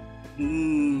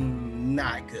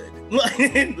not good.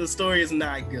 The story is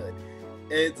not good.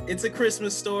 It's a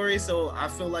Christmas story, so I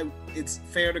feel like it's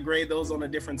fair to grade those on a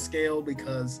different scale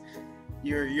because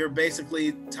you're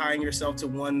basically tying yourself to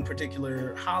one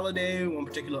particular holiday, one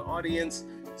particular audience,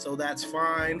 so that's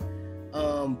fine.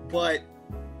 But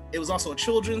it was also a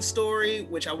children's story,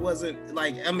 which I wasn't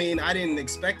I didn't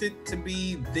expect it to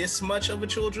be this much of a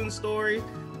children's story,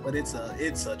 but it's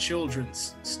a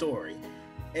children's story.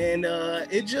 And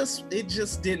it just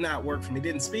did not work for me. It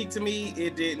didn't speak to me.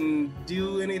 It didn't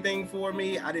do anything for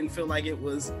me. I didn't feel like it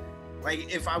was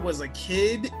if I was a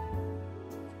kid,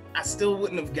 I still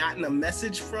wouldn't have gotten a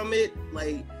message from it.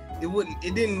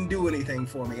 It didn't do anything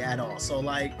for me at all. So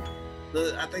I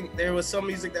think there was some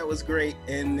music that was great,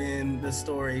 and then the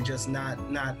story just not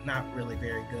really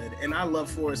very good. And I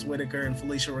love Forrest Whitaker and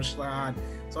Felicia Rashad,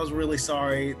 so I was really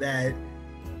sorry that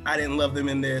I didn't love them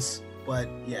in this. But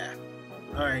yeah.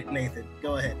 All right, Nathan,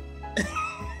 go ahead.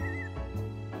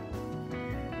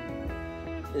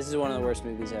 This is one of the worst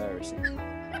movies I've ever seen.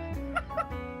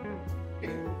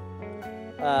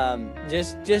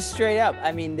 Just straight up.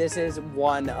 I mean, this is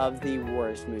one of the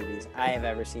worst movies I have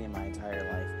ever seen in my entire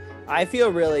life. I feel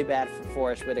really bad for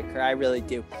Forrest Whitaker. I really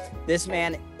do. This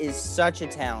man is such a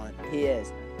talent. He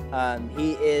is.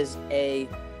 He is a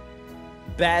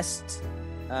best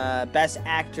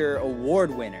actor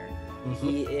award winner. Mm-hmm.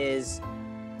 He is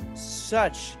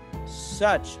such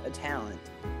a talent.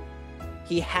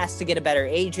 He has to get a better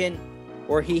agent,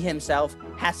 or he himself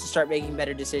has to start making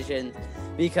better decisions,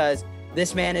 because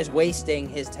this man is wasting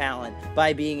his talent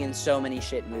by being in so many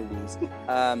shit movies.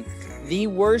 The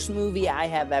worst movie I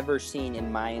have ever seen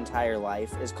in my entire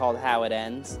life is called How It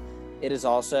Ends. It is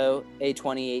also a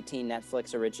 2018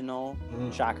 Netflix original.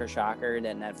 Shocker,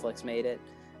 that Netflix made it.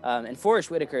 And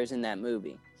Forrest Whitaker is in that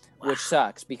movie. Which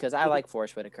sucks because I like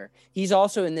Forrest Whitaker. He's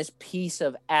also in this piece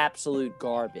of absolute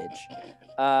garbage.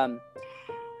 I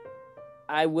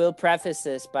will preface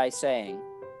this by saying,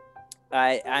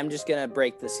 I'm just going to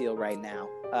break the seal right now.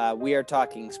 We are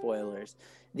talking spoilers.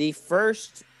 The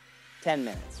first 10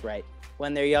 minutes, right,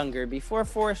 when they're younger, before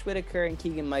Forrest Whitaker and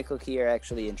Keegan-Michael Key are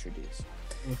actually introduced,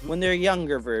 when their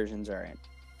younger versions are in,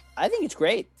 I think it's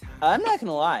great. I'm not going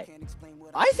to lie.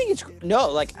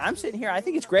 I'm sitting here, I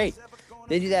think it's great.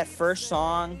 They do that first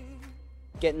song,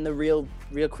 getting the real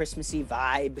Christmassy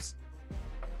vibes.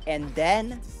 And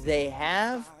then they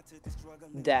have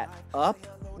that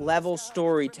up-level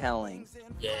storytelling.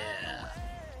 Yeah.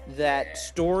 That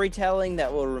storytelling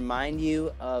that will remind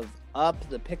you of Up,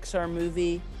 the Pixar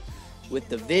movie, with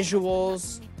the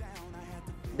visuals.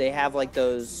 They have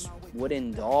those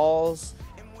wooden dolls.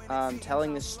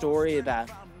 telling the story about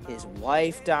his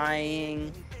wife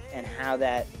dying and how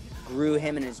that grew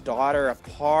him and his daughter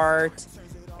apart,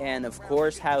 and of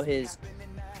course how his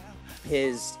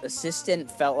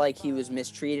assistant felt like he was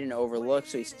mistreated and overlooked,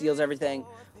 so he steals everything.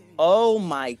 Oh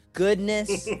my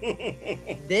goodness.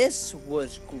 This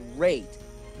was great.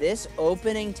 This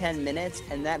opening 10 minutes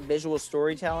and that visual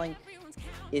storytelling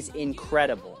is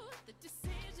incredible.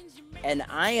 And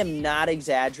I am not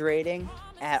exaggerating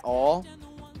at all.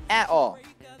 At all.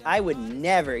 I would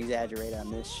never exaggerate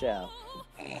on this show.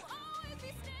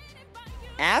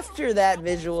 After that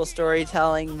visual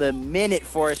storytelling, the minute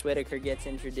Forrest Whitaker gets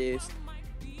introduced,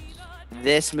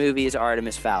 this movie is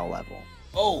Artemis Fowl level.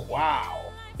 Oh,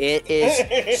 wow. It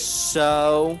is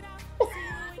so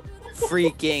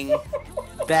freaking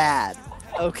bad,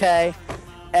 okay?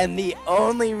 And the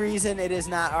only reason it is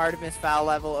not Artemis Fowl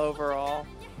level overall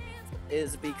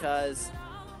is because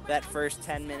that first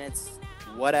 10 minutes,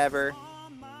 whatever,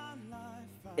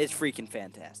 is freaking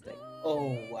fantastic.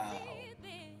 Oh, wow.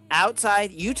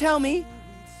 Outside, you tell me,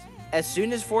 as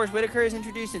soon as Forrest Whitaker is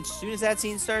introduced and as soon as that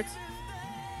scene starts,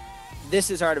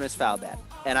 this is Artemis Fowl bad.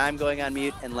 And I'm going on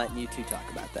mute and letting you two talk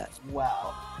about that.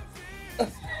 Wow.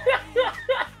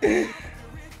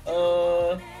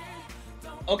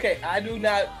 Okay, I do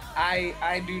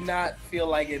not feel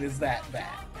like it is that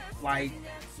bad. Like,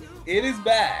 it is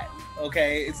bad,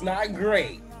 okay? It's not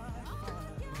great,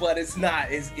 but it's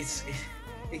not. It's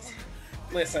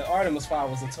listen, Artemis Fowl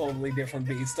was a totally different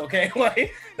beast, okay?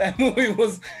 Like, that movie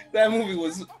was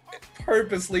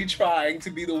purposely trying to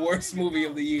be the worst movie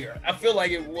of the year. I feel like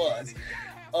it was.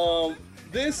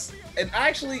 This, and I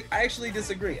actually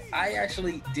disagree. I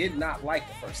actually did not like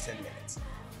the first 10 minutes.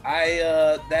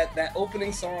 That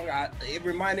opening song, it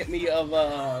reminded me of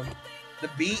the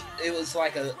beat. It was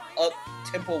like a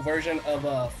up-tempo version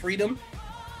of Freedom,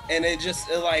 and it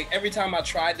like every time I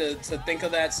tried to think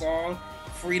of that song,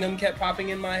 Freedom kept popping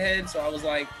in my head. So I was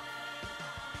like,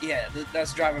 yeah,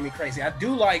 that's driving me crazy. I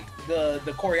do like the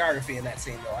choreography in that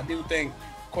scene, though. I do think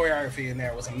choreography in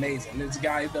there was amazing. This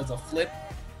guy does a flip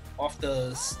off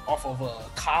of a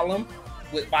column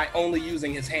by only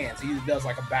using his hands. He does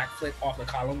like a backflip off the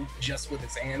column just with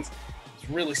his hands. It's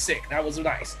really sick. That was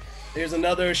nice. There's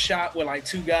another shot where like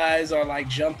two guys are like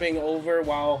jumping over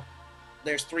while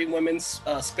there's three women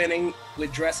spinning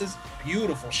with dresses.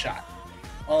 Beautiful shot.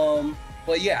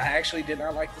 But yeah, I actually did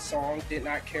not like the song. Did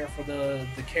not care for the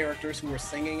characters who were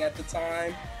singing at the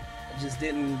time. I just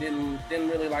didn't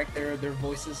really like their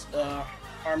voices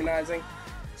harmonizing.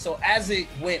 So as it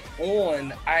went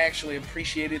on, I actually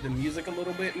appreciated the music a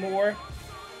little bit more.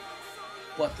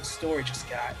 But the story just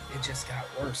got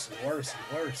worse and worse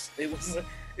and worse.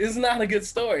 It's not a good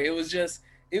story.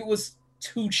 It was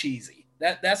too cheesy.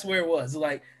 That's where it was.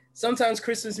 Like, sometimes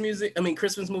Christmas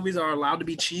movies are allowed to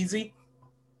be cheesy.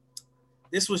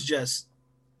 This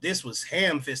was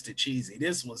ham-fisted cheesy.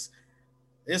 This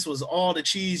was all the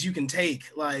cheese you can take.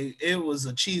 Like, it was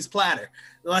a cheese platter.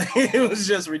 Like, it was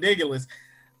just ridiculous.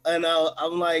 And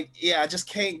I'm like, yeah, I just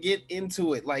can't get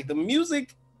into it. Like, the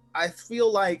music, I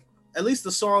feel like, at least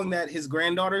the song that his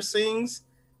granddaughter sings,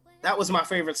 that was my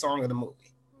favorite song of the movie.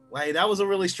 Like, that was a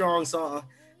really strong song.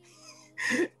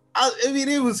 I mean,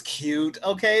 it was cute,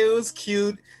 okay? It was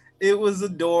cute. It was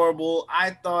adorable. I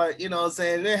thought, you know what I'm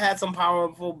saying, it had some power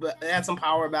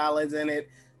ballads in it.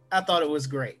 I thought it was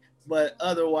great. But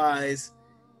otherwise,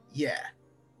 yeah.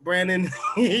 Brandon,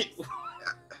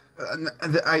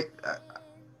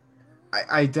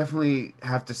 I definitely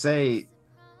have to say,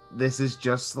 this is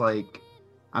just like,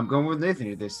 I'm going with Nathan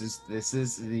here. This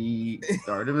is the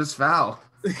Artemis Fowl.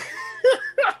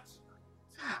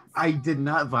 I did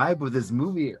not vibe with this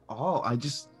movie at all.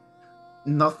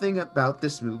 Nothing about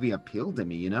this movie appealed to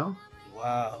me, you know?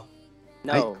 Wow.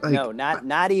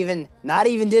 Not even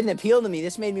didn't appeal to me.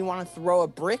 This made me want to throw a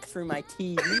brick through my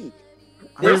TV.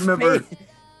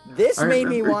 This made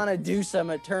me want to do some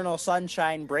Eternal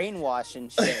Sunshine brainwashing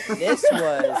shit.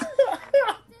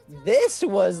 This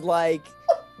was like,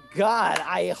 God,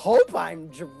 I hope I'm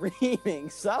dreaming.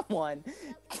 Someone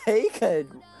take a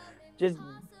just,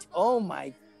 oh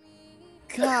my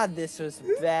God, this was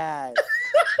bad.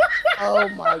 Oh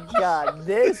my God,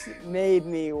 this made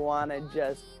me want to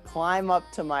just climb up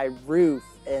to my roof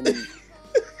and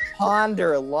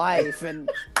ponder life and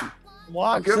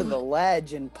walk to the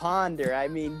ledge and ponder. I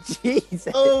mean,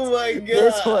 Jesus. Oh my God.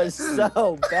 This was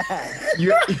so bad.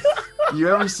 You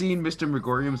ever seen Mr.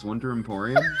 Megorium's Wonder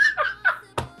Emporium?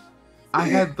 I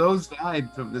had those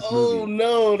vibes from this movie. Oh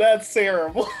no, that's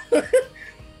terrible.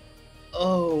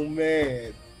 Oh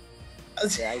man.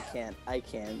 Yeah, I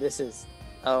can't. This is,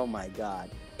 oh my God.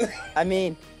 I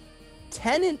mean,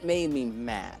 Tenet made me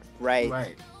mad, right?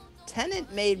 Right.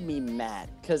 Tenet made me mad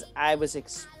because I was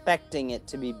expecting it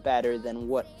to be better than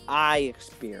what I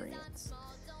experienced.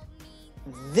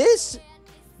 This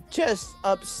just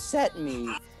upset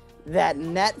me that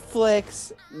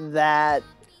Netflix, that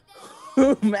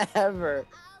whomever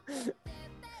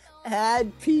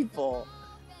had people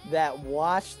that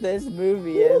watched this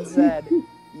movie and said,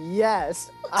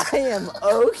 yes, I am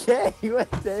okay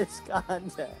with this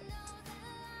content.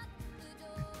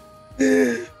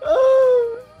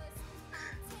 Oh,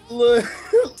 look.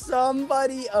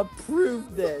 Somebody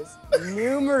approved this.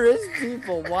 Numerous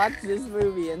people watched this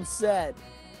movie and said,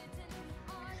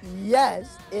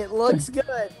 yes, it looks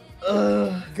good.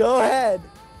 Go ahead.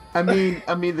 I mean,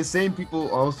 the same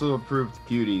people also approved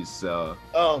Cuties, so.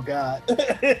 Oh God.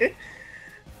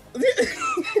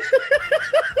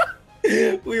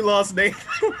 We lost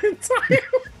Nathan entirely.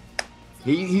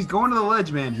 He's going to the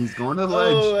ledge, man. He's going to the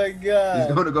ledge. Oh my God.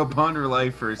 He's going to go ponder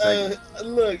life for a second.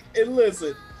 Look and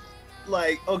listen.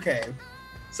 Like, okay.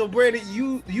 So Brandon,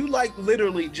 you like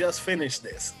literally just finished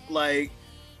this. Like,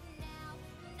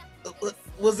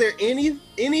 was there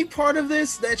any part of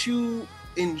this that you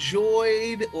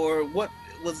enjoyed, or what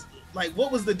was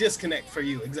the disconnect for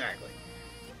you exactly?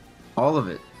 All of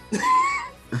it.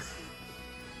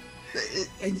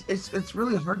 It's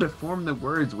really hard to form the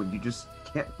words when you just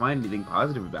can't find anything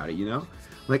positive about it, you know?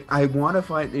 Like, I want to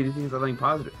find anything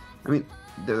positive. I mean,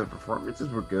 the performances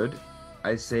were good.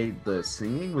 I say the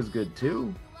singing was good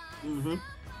too. Mm-hmm.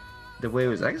 The way it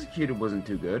was executed wasn't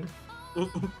too good.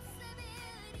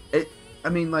 I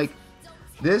mean, like,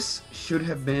 this should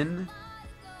have been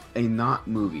a not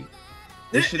movie.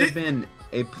 This should have been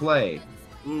a play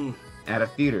at a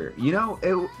theater. You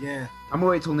know, yeah. I'm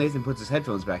gonna wait till Nathan puts his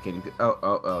headphones back in.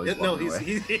 Oh!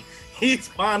 He's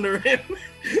pondering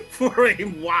for a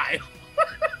while.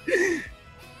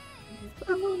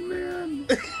 Oh man.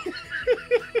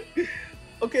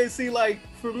 Okay, see, like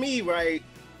for me, right?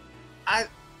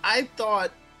 I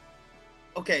thought,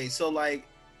 okay, so like,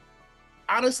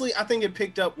 honestly, I think it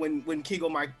picked up when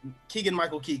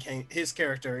Keegan-Michael Key his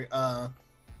character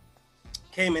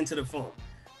came into the film,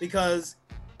 because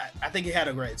I think he had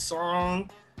a great song.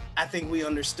 I think we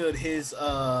understood his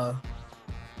I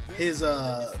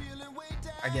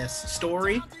guess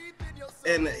story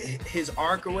and his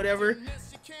arc or whatever.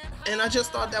 And I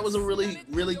just thought that was a really,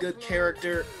 really good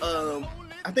character.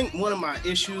 I think one of my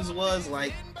issues was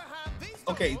like,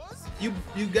 okay, you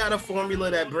got a formula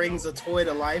that brings a toy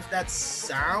to life. That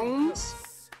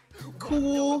sounds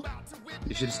cool.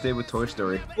 You should stay with Toy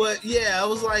Story. But yeah, I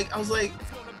was like,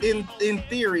 in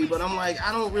theory, but I'm like,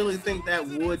 I don't really think that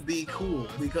would be cool,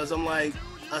 because I'm like,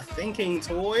 a thinking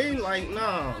toy? Like,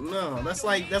 no, that's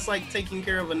like taking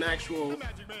care of an actual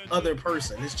other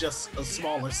person. It's just a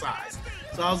smaller size.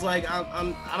 So I was like,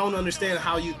 I don't understand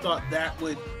how you thought that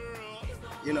would,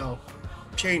 you know,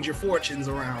 change your fortunes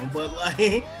around. But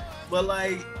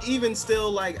like even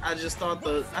still, like, I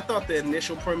thought the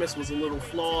initial premise was a little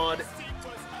flawed.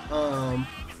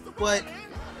 But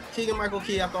Keegan-Michael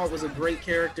Key, I thought, was a great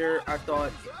character. I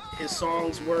thought his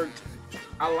songs worked.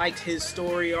 I liked his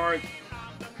story arc.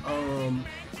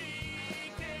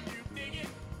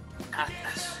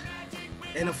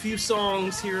 And a few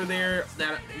songs here or there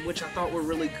which I thought were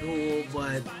really cool,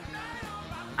 but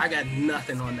I got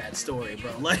nothing on that story,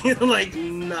 bro. Like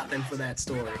nothing for that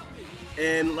story.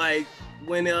 And like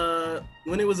when it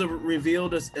was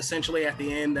revealed essentially at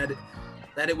the end that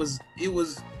it was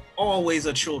always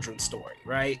a children's story,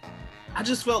 right? I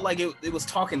just felt like it was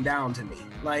talking down to me.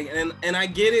 Like, and I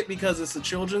get it because it's a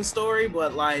children's story,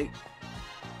 but like,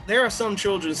 there are some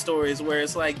children's stories where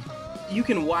it's like, you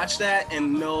can watch that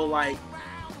and know, like,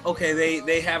 okay,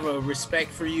 they have a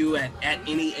respect for you at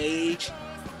any age.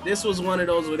 This was one of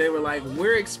those where they were like,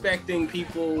 we're expecting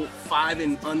people 5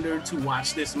 and under to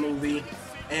watch this movie,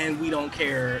 and we don't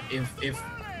care if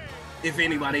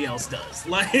anybody else does.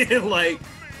 Like,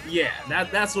 yeah,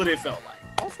 that's what it felt like.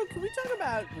 Also, can we talk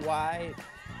about why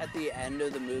at the end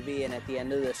of the movie and at the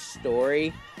end of the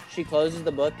story, she closes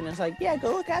the book and it's like, yeah,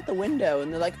 go look out the window.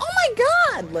 And they're like, oh my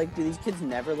God! Like, do these kids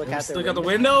never look out the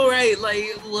window? Right? Like,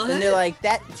 what? And they're like,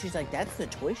 that. She's like, that's the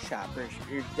toy shop, or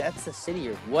that's the city,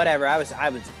 or whatever. I was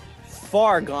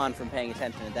far gone from paying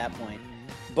attention at that point.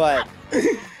 But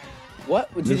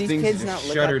what? Do these kids not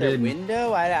look out their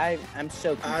window? I'm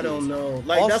so confused. I don't know.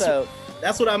 Like, also,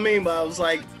 that's what I mean. But I was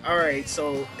like, all right,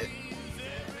 so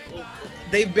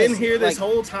they've been here this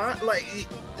whole time. Like,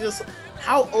 just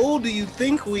how old do you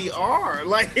think we are?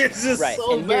 Like, it's just right.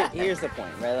 So and bad. Here's the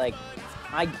point, right? Like,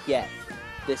 I get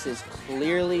this is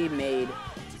clearly made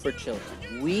for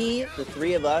children. We, the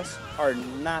three of us, are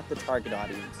not the target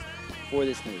audience for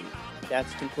this movie.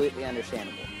 That's completely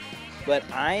understandable. But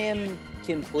I am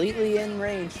completely in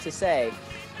range to say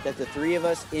that the three of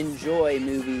us enjoy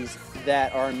movies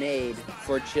that are made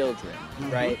for children,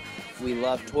 right? We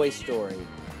love Toy Story.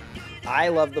 I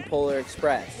love The Polar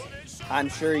Express. I'm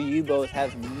sure you both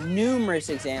have numerous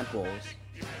examples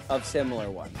of similar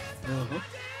ones.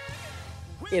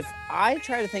 If I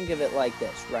try to think of it like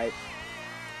this, right?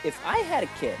 If I had a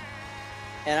kid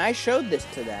and I showed this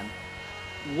to them,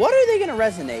 what are they going to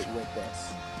resonate with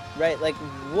this, right? Like,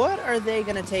 what are they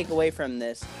going to take away from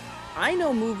this? I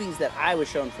know movies that I was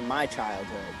shown from my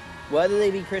childhood, whether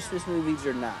they be Christmas movies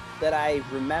or not, that I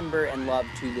remember and love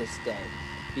to this day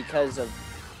because of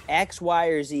X, Y,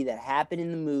 or Z that happened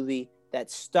in the movie that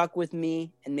stuck with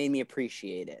me and made me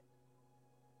appreciate it.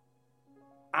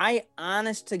 I,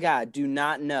 honest to God, do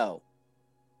not know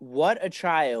what a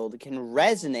child can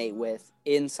resonate with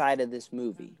inside of this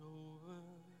movie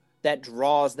that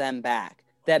draws them back,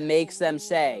 that makes them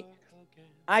say,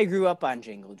 I grew up on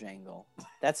Jingle Jangle.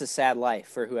 That's a sad life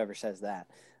for whoever says that.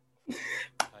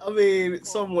 I mean,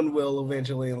 someone will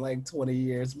eventually in like 20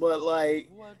 years, but like...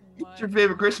 What's your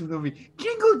favorite Christmas movie?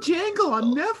 Jingle Jangle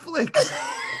on Netflix.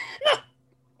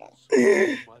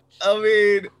 I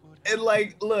mean, and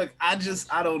like, look, I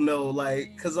don't know,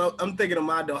 like, because I'm thinking of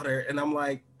my daughter, and I'm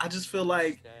like, I just feel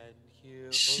like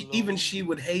she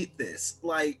would hate this.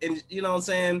 Like, and you know what I'm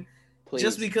saying? Please,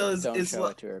 just because don't it's show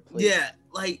like, it to her, please. yeah,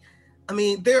 like, I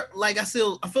mean, I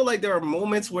feel like there are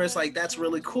moments where it's like, that's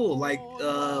really cool. Like,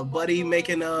 Buddy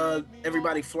making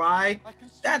everybody fly.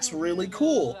 That's really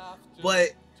cool. But,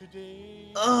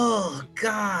 oh,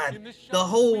 God. The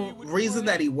whole reason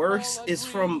that he works is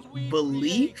from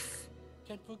belief?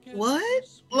 What?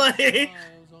 Like,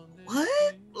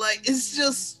 what? Like, it's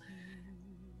just,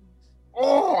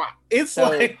 oh, it's So,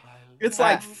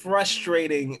 like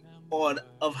frustrating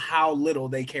of how little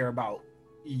they care about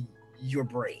your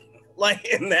brain. Like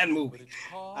in that movie.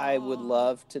 I would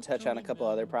love to touch on a couple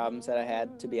other problems that I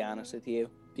had, to be honest with you,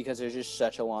 because there's just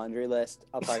such a laundry list.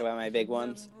 I'll talk about my big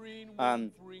ones. I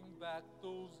think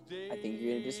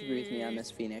you're going to disagree with me on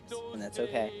this, Phoenix, and that's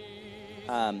okay.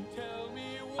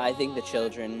 I think the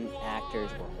children actors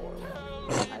were horrible.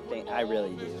 I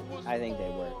really do. I think they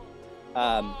were.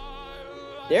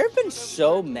 There have been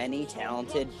so many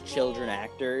talented children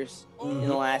actors in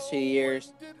the last few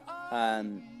years.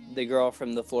 The girl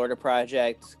from the Florida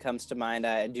Project comes to mind.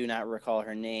 I do not recall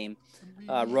her name.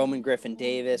 Roman Griffin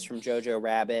Davis from Jojo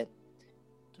Rabbit.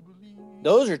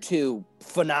 Those are two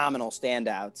phenomenal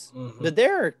standouts. But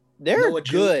they're Noah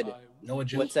good. Jupe. Noah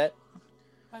Jupe. What's that?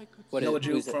 Noah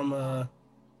Jupe from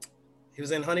he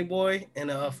was in Honey Boy and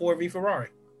 4v Ferrari.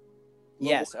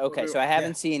 Yes. Okay. So I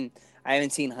haven't seen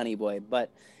Honey Boy,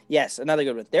 but yes, another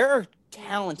good one. There are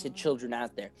talented children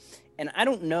out there. And I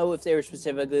don't know if they were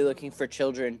specifically looking for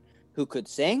children who could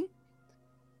sing,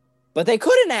 but they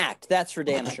couldn't act. That's for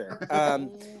damn sure.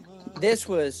 This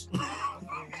was,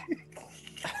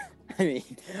 I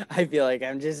mean, I feel like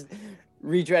I'm just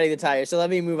retreading the tires. So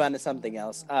let me move on to something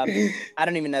else. I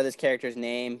don't even know this character's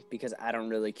name because I don't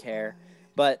really care.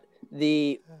 But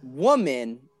the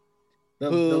woman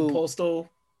the postal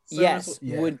service,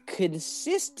 would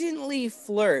consistently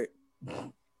flirt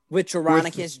with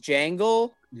Geronicus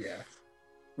Jangle. Yeah.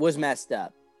 Was messed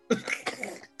up.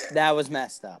 That was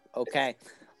messed up. Okay.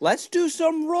 Let's do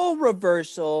some role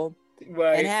reversal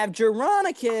and have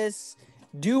Geronicus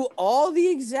do all the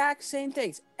exact same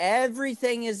things.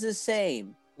 Everything is the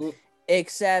same,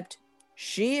 except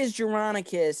she is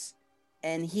Geronicus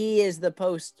and he is the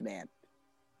postman.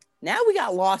 Now we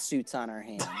got lawsuits on our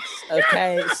hands.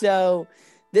 Okay. So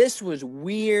this was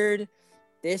weird.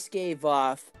 This gave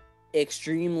off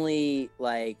extremely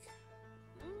like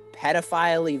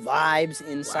pedophile vibes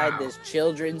inside this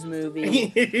children's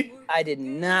movie. I did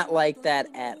not like that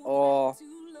at all.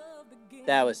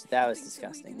 That was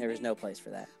disgusting. There was no place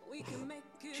for that.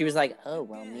 She was like, "Oh,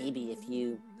 well, maybe if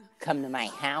you come to my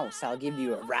house, I'll give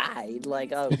you a ride."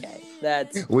 Like, okay,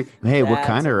 that's what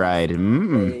kind of ride?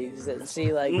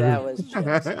 See, like that was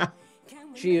just,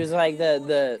 she was like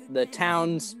the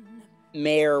town's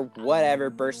mayor, whatever,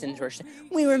 burst into her.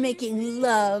 We were making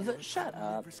love. Shut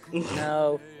up.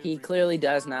 No, he clearly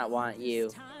does not want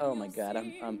you. Oh my God,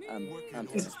 I'm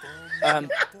here.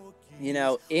 You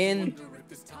know, in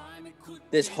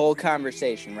this whole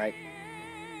conversation, right?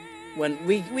 When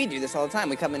we do this all the time,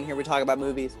 we come in here, we talk about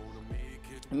movies.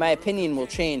 My opinion will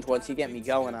change once you get me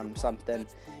going on something.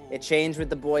 It changed with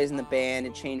the boys in the band.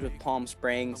 It changed with Palm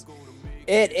Springs.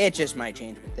 It just might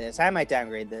change with this. I might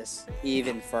downgrade this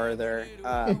even further.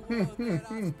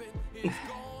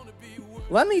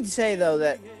 Let me say, though,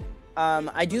 that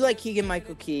I do like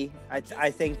Keegan-Michael Key.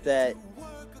 I think that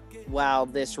while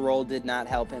this role did not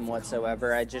help him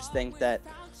whatsoever, I just think that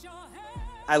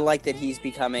I like that he's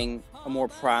becoming a more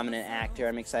prominent actor.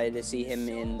 I'm excited to see him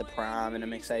in The Prom, and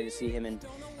I'm excited to see him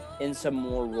in some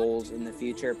more roles in the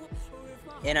future.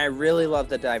 And I really love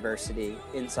the diversity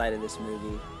inside of this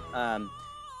movie. I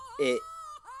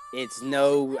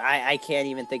can't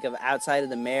even think of, outside of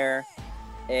the mayor,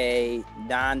 a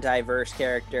non-diverse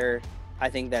character. I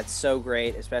think that's so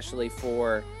great, especially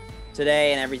for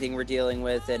today and everything we're dealing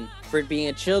with, and for it being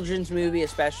a children's movie,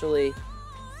 especially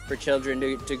for children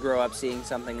to grow up seeing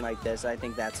something like this. I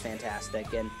think that's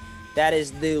fantastic, and that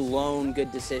is the lone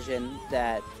good decision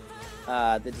that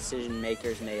the decision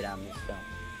makers made on this film.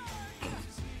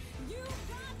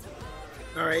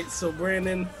 All right, so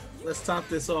Brandon, let's top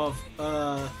this off.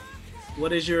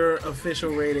 What is your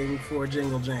official rating for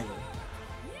Jingle Jangle?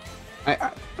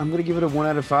 I'm gonna give it a 1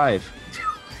 out of 5.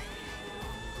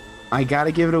 I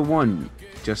gotta give it a 1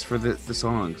 just for the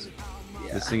songs,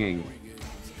 the singing.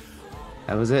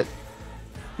 That was it.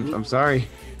 I'm sorry.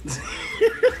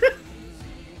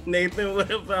 Nathan,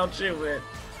 what about you, man?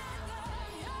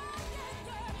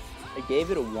 I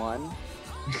gave it a 1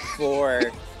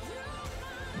 for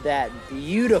that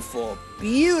beautiful,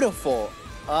 beautiful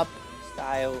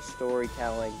up-style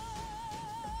storytelling.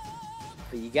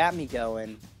 But you got me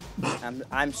going.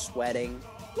 I'm sweating.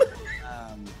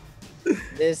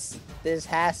 This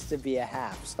has to be a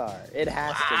half star. It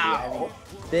has to be. I mean,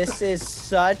 this is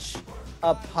such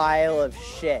a pile of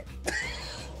shit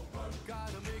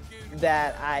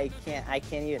that I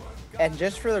can't even. And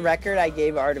just for the record, I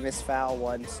gave Artemis Fowl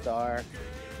 1 star,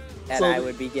 and So- I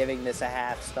would be giving this a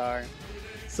half star.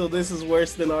 So this is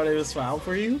worse than Artemis Fowl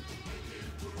for you?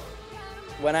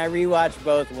 When I rewatch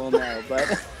both, we'll know.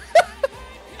 But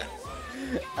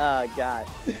oh god,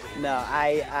 no,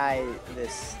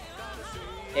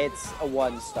 it's a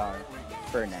 1 star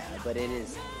for now, but it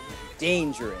is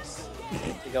dangerous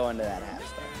to go into that half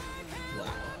star.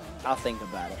 Wow. I'll think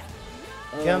about it.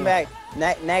 Come back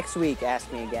next week.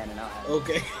 Ask me again, and I'll have it.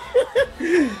 Okay.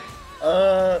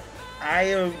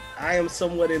 I am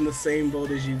somewhat in the same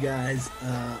boat as you guys.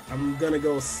 I'm gonna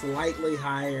go slightly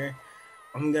higher.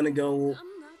 I'm gonna go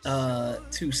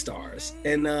 2 stars,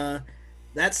 and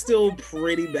that's still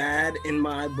pretty bad in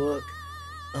my book.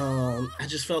 I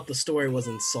just felt the story was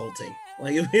insulting.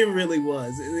 Like it really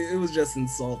was. It was just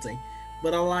insulting.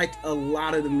 But I liked a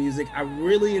lot of the music. I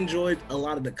really enjoyed a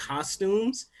lot of the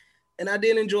costumes, and I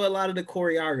did enjoy a lot of the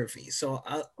choreography. So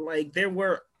there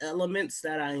were elements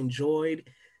that I enjoyed.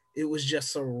 It was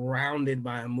just surrounded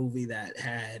by a movie that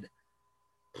had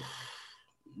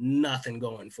nothing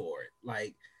going for it.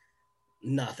 Like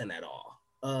nothing at all.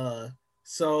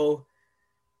 So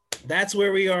that's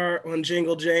where we are on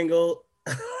Jingle Jangle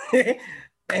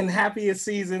and Happiest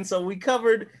Season. So we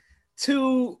covered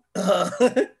 2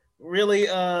 really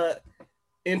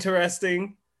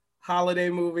interesting holiday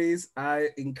movies. I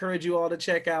encourage you all to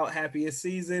check out Happiest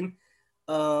Season.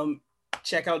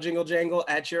 Check out Jingle Jangle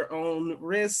at your own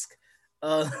risk.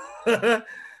 Time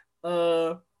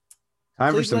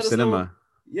for some cinema.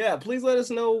 Please let us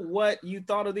know what you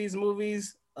thought of these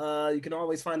movies. You can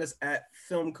always find us at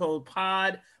Film Code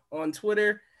Pod on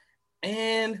Twitter.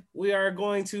 And we are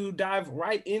going to dive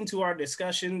right into our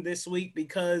discussion this week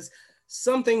because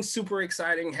something super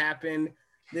exciting happened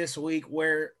this week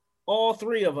where all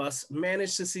 3 of us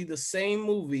managed to see the same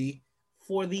movie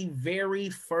for the very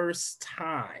first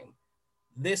time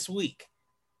this week.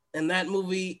 And that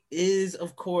movie is,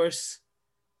 of course,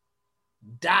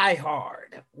 Die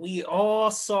Hard. We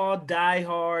all saw Die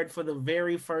Hard for the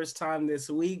very first time this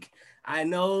week. I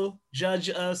know, judge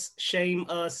us, shame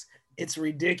us. It's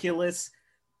ridiculous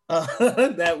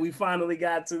that we finally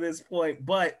got to this point.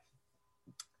 But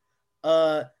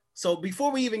so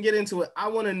before we even get into it, I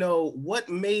want to know what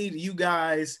made you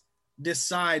guys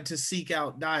decide to seek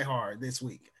out Die Hard this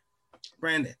week.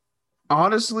 Brandon.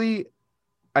 Honestly,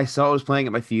 I saw it was playing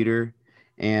at my theater,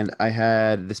 and I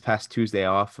had this past Tuesday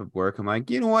off of work. I'm like,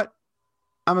 you know what?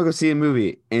 I'm gonna go see a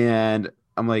movie. And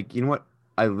I'm like, you know what?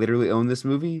 I literally own this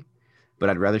movie, but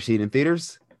I'd rather see it in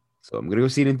theaters. So I'm gonna go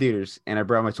see it in theaters. And I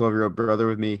brought my 12-year-old brother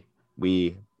with me.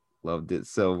 We loved it.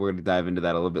 So we're gonna dive into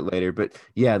that a little bit later. But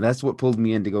yeah, that's what pulled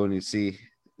me into going to see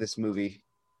this movie.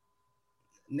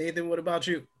 Nathan, what about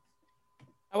you?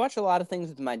 I watch a lot of things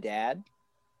with my dad.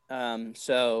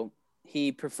 So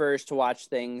he prefers to watch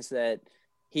things that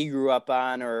he grew up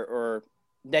on or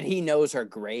that he knows are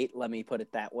great. Let me put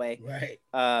it that way. Right.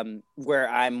 Where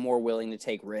I'm more willing to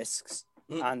take risks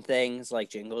on things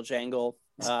like Jingle Jangle.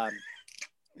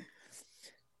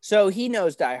 So he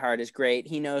knows Die Hard is great.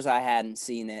 He knows I hadn't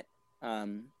seen it.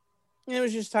 it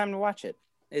was just time to watch it.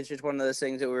 It's just one of those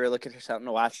things that we were looking for something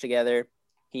to watch together.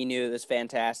 He knew it was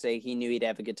fantastic. He knew he'd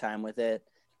have a good time with it,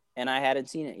 and I hadn't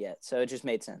seen it yet, so it just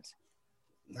made sense.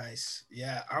 Nice.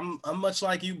 Yeah, I'm much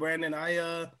like you, Brandon.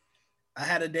 I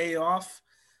had a day off.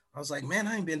 I was like, man,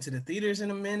 I ain't been to the theaters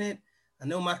in a minute. I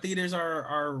know my theaters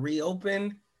are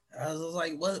reopened. I was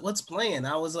like, what's playing?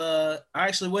 I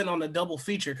actually went on a double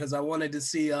feature because I wanted to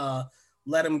see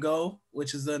Let Him Go,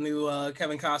 which is the new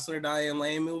Kevin Costner, Diane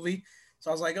Lane movie. So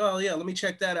I was like, oh yeah, let me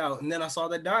check that out. And then I saw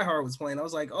that Die Hard was playing. I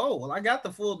was like, oh, well, I got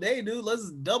the full day, dude.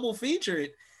 Let's double feature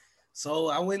it. So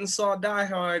I went and saw Die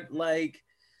Hard. Like,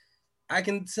 I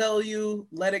can tell you,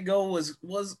 Let It Go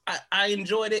was I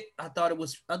enjoyed it. I thought it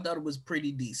was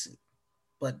pretty decent.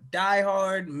 But Die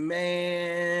Hard,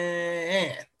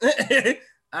 man, I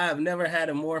have never had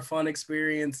a more fun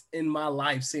experience in my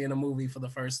life seeing a movie for the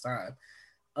first time.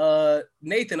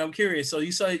 Nathan, I'm curious. So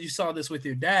you saw this with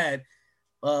your dad.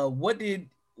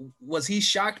 Was he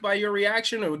shocked by your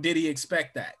reaction, or did he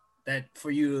expect that for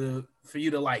you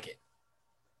to like it?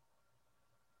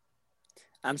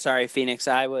 I'm sorry, Phoenix.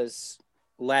 I was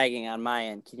lagging on my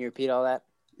end. Can you repeat all that?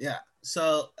 Yeah.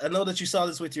 So I know that you saw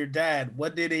this with your dad.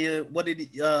 What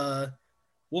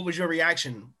was your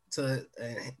reaction to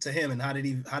him, and how did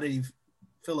he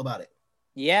feel about it?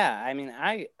 Yeah, I mean,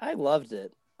 I loved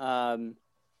it.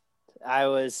 I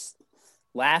was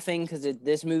laughing because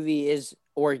this movie is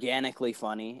organically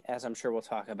funny, as I'm sure we'll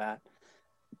talk about.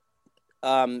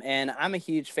 And I'm a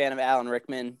huge fan of Alan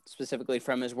Rickman, specifically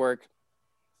from his work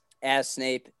as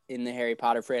Snape in the Harry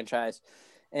Potter franchise,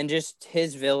 and just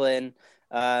his villain.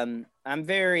 I'm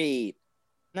very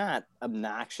not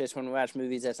obnoxious when we watch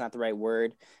movies. That's not the right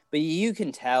word, but you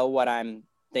can tell what I'm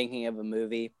thinking of a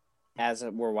movie as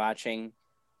we're watching.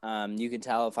 You can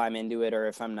tell if I'm into it or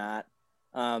if I'm not.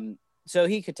 So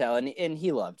he could tell, and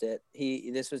he loved it.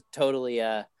 This was totally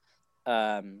a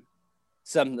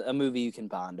movie you can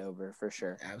bond over for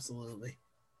sure. Absolutely.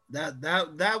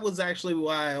 That was actually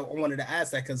why I wanted to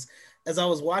ask that, because as I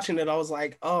was watching it, I was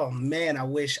like, oh man, I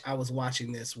wish I was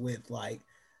watching this with like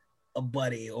a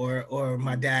buddy or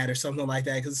my dad or something like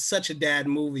that, because it's such a dad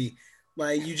movie.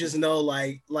 Like, you just know,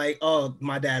 like oh,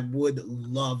 my dad would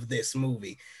love this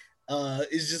movie.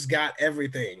 It's just got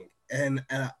everything, and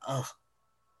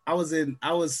I was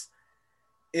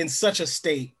in such a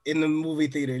state in the movie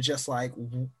theater, just like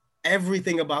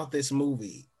everything about this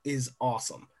movie is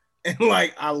awesome, and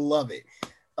like I love it.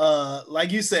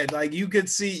 Like you said, like you could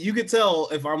tell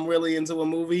if I'm really into a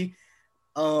movie.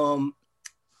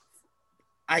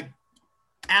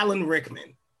 Alan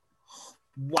Rickman,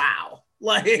 wow,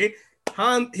 like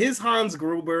Hans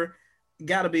Gruber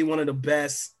got to be one of the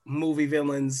best movie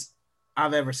villains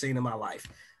I've ever seen in my life.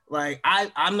 Like,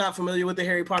 I'm not familiar with the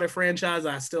Harry Potter franchise.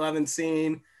 I still haven't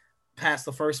seen past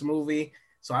the first movie,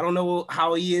 so I don't know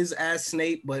how he is as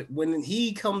Snape, but when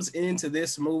he comes into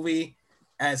this movie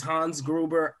as Hans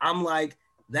Gruber, I'm like,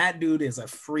 that dude is a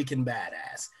freaking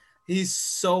badass. He's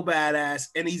so badass,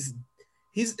 and he's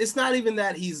it's not even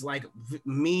that he's like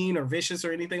mean or vicious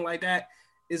or anything like that.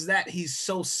 Is that he's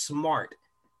so smart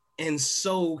and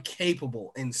so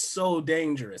capable and so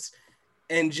dangerous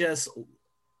and just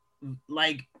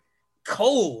like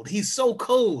cold. He's so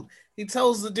cold. He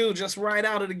tells the dude just right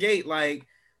out of the gate, like,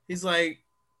 it's like,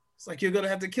 you're gonna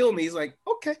have to kill me. He's like,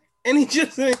 okay, and he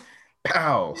just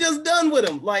pow, just done with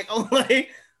him. Like, oh, like,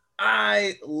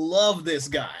 I love this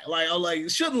guy. Like, I'm like,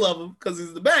 shouldn't love him because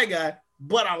he's the bad guy,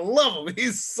 but I love him.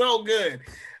 He's so good.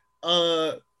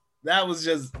 That was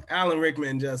just Alan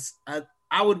Rickman. Just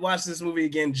I would watch this movie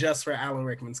again just for Alan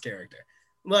Rickman's character.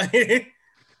 Like,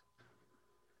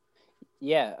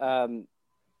 yeah,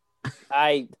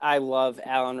 I love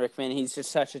Alan Rickman. He's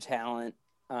just such a talent.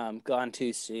 Gone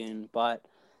too soon, but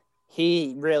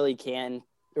he really can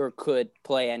or could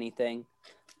play anything.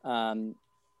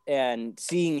 And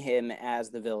seeing him as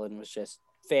the villain was just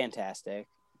fantastic.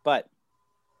 But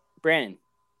Brandon,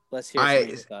 let's hear some of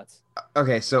your thoughts.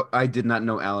 Okay, so I did not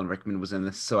know Alan Rickman was in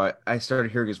this, so I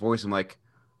started hearing his voice. I'm like,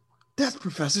 that's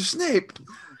Professor Snape.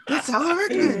 That's Alan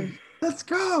Rickman. Let's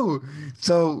go.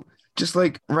 So just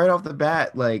like right off the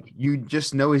bat, like you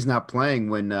just know he's not playing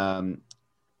when I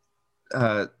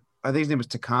think his name was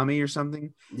Takami or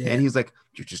something. Yeah. And he's like,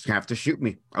 you just have to shoot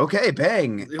me. Okay,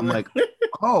 bang. I'm like,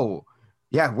 oh,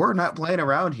 yeah, we're not playing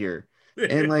around here.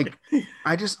 And like,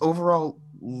 I just overall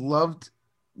loved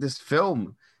this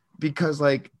film because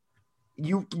like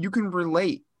you can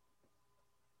relate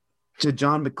to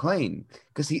John McClane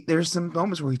because there's some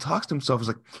moments where he talks to himself. He's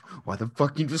like, why the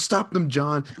fuck you just stop them,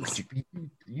 John?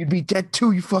 You'd be dead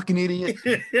too, you fucking idiot.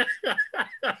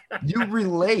 You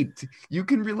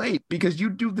can relate because you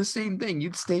do the same thing.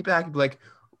 You'd stay back and be like,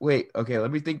 wait, okay,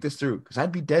 let me think this through because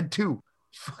I'd be dead too.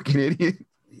 Fucking idiot.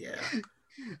 Yeah.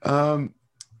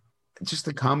 Just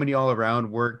the comedy all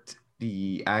around worked.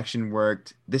 The action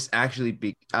worked. This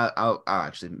actually I'll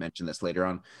actually mention this later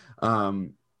on.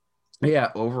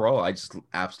 Yeah, overall, I just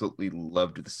absolutely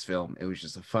loved this film. It was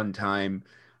just a fun time.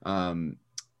 Um,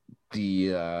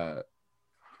 the uh,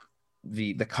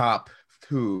 the cop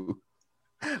who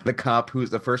the cop who's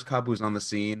the first cop who's on the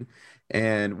scene,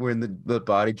 and when the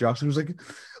body drops, and was like,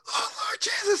 "Oh Lord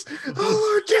Jesus! Oh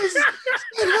Lord Jesus!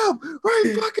 Get help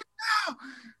right fucking now!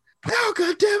 No,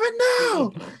 God damn it,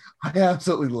 no!" I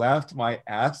absolutely laughed my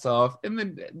ass off. And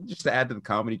then just to add to the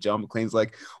comedy, John McClane's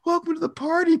like, "Welcome to the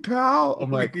party, pal." I'm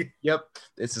like, "Yep,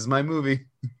 this is my movie."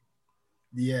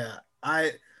 Yeah,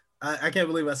 I can't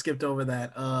believe I skipped over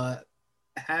that.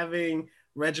 Having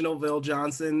Reginald Vale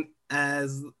Johnson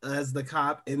as the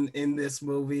cop in this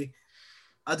movie,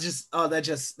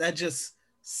 that just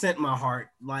sent my heart.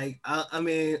 Like I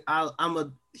mean, I'm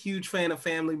a huge fan of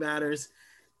Family Matters,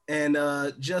 and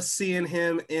just seeing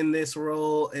him in this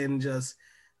role and just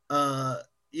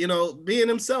being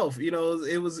himself,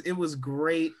 it was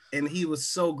great, and he was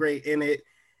so great in it,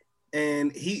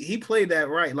 and he played that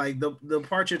right. Like the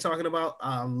part you're talking about,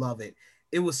 I love it.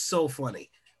 It was so funny,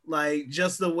 like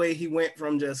just the way he went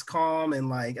from just calm and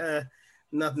like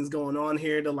nothing's going on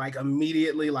here to like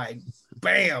immediately like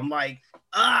bam, like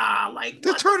like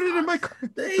they're turning in my car.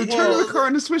 They're turning the car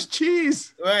into Swiss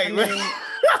cheese. Right,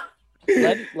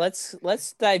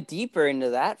 Let's dive deeper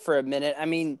into that for a minute. I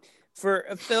mean, for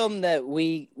a film that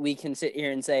we can sit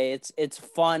here and say it's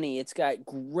funny, it's got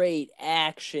great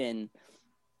action,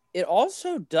 it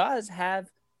also does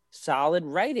have solid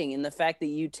writing in the fact that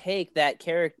you take that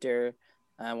character,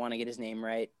 I want to get his name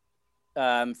right,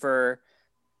 for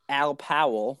Al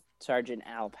Powell, Sergeant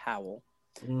Al Powell.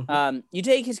 Mm-hmm. You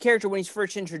take his character when he's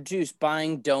first introduced,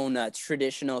 buying donuts,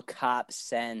 traditional cop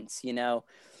sense,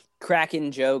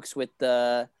 cracking jokes with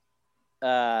the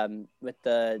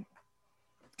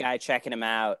guy checking him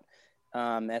out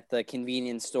at the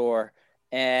convenience store,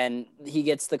 and he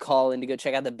gets the call in to go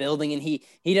check out the building, and he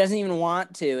doesn't even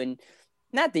want to. And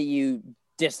not that you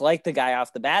dislike the guy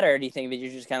off the bat or anything, but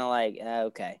you're just kind of like,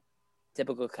 okay,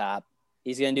 typical cop.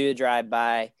 He's gonna do a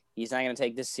drive-by. He's not gonna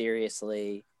take this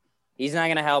seriously. He's not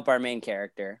gonna help our main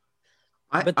character.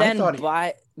 But then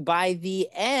by the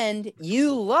end,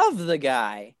 you love the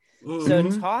guy. Mm-hmm.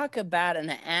 So talk about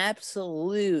an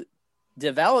absolute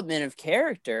development of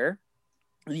character.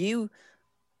 You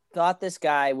thought this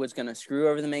guy was going to screw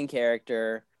over the main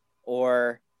character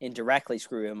or indirectly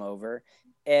screw him over,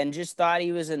 and just thought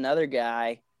he was another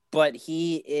guy, but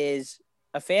he is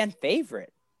a fan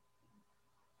favorite.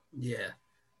 Yeah.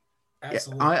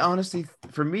 Absolutely. I honestly,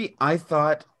 for me, I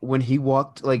thought when he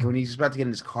walked, like when he was about to get in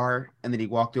his car and then he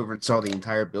walked over and saw the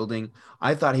entire building,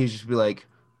 I thought he was just be like,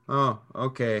 "Oh,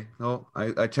 okay. Oh,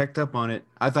 I checked up on it."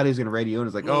 I thought he was gonna radio and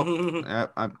was like, "Oh,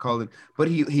 I'm calling." But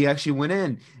he actually went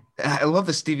in. I love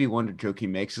the Stevie Wonder joke he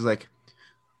makes. He's like,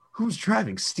 "Who's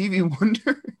driving? Stevie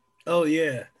Wonder?" Oh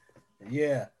yeah,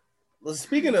 yeah. Well,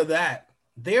 speaking of that,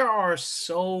 there are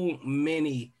so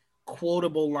many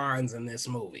quotable lines in this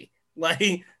movie.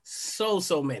 Like so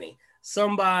many.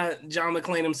 Some by John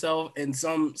McClane himself, and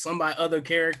some by other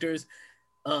characters.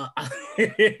 I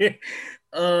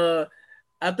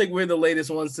think we're the latest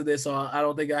ones to this, so I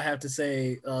don't think I have to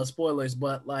say spoilers,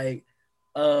 but like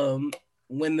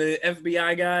when the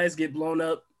FBI guys get blown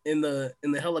up in the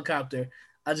helicopter,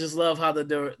 I just love how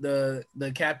the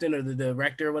captain or the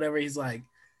director or whatever, he's like,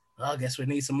 I guess we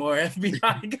need some more FBI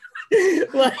guys.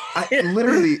 Like,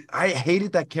 I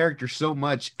hated that character so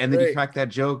much, and then he cracked that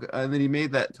joke, and then he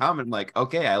made that comment. I'm like,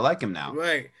 okay, I like him now.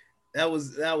 Right. That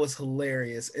was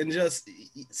hilarious, and just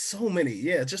so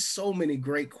many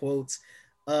great quotes.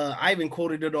 I even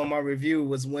quoted it on my review,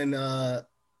 was when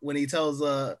he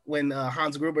tells when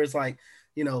Hans Gruber is like,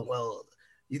 well,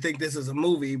 you think this is a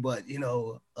movie, but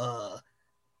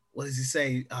what does he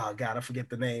say? Oh God, I forget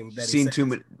the name. That seen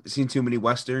too many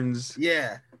westerns.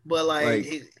 Yeah, but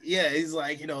he's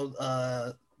like,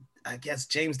 I guess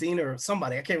James Dean or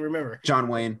somebody, I can't remember. John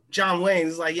Wayne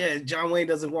is like, yeah, John Wayne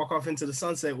doesn't walk off into the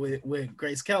sunset with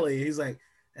Grace Kelly. He's like,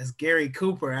 that's Gary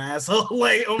Cooper, asshole.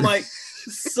 Like, I'm like,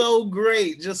 so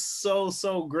great, just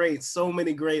so great, so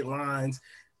many great lines.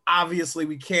 Obviously,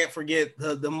 we can't forget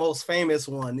the most famous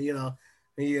one.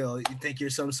 You think you're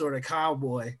some sort of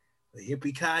cowboy,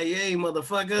 yippee-ki-yay,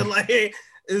 motherfucker. Like,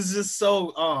 it's just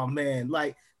so, oh man,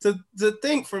 like to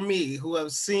think, for me, who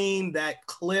have seen that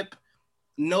clip,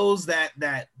 knows that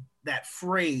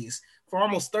phrase for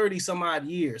almost 30 some odd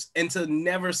years, and to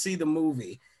never see the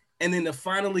movie and then to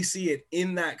finally see it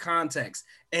in that context,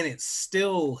 and it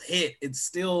still hit, it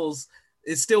still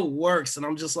works, and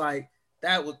I'm just like,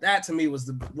 that to me was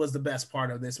the best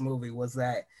part of this movie, was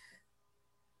that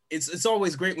it's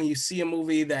always great when you see a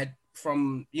movie that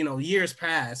from years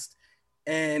past,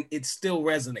 and it still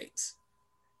resonates.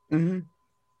 Mm-hmm.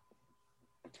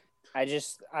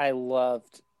 I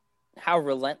loved how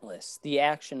relentless the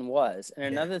action was. And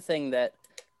another thing that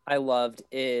I loved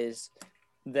is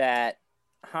that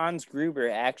Hans Gruber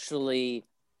actually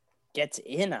gets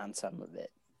in on some of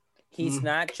it. He's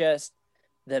not just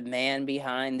the man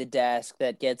behind the desk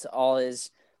that gets all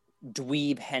his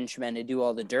dweeb henchmen to do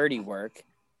all the dirty work.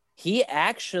 He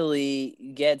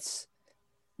actually gets,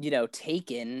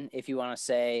 taken, if you want to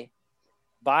say,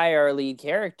 by our lead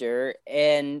character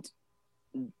and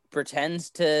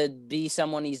pretends to be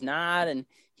someone he's not. And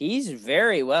he's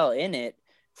very well in it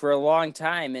for a long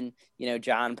time. And,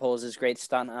 John pulls his great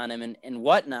stunt on him and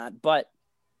whatnot. But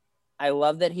I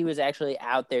love that he was actually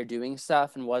out there doing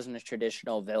stuff and wasn't a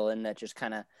traditional villain that just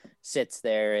kind of sits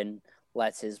there and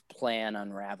lets his plan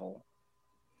unravel.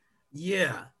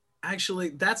 Yeah, actually,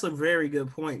 that's a very good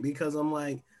point, because I'm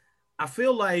like, I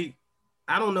feel like,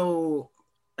 I don't know,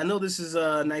 I know this is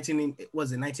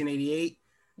 1988?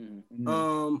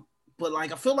 Mm-hmm. But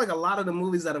like, I feel like a lot of the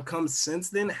movies that have come since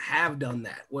then have done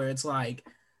that, where it's like,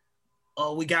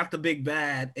 oh, we got the big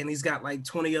bad, and he's got like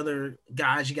 20 other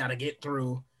guys you got to get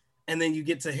through, and then you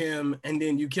get to him, and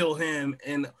then you kill him,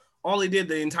 and all he did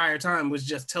the entire time was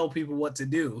just tell people what to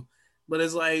do. But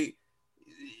it's like,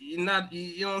 you're not,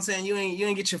 you know what I'm saying? You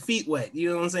ain't get your feet wet. You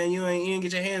know what I'm saying? You ain't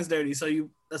get your hands dirty. So you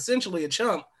essentially a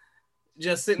chump,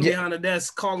 just sitting behind a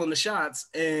desk calling the shots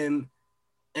and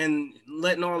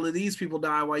letting all of these people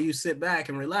die while you sit back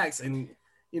and relax and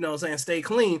stay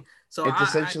clean. So it's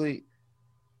essentially.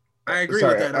 I agree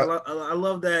with that. I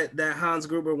love that Hans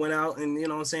Gruber went out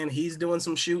and he's doing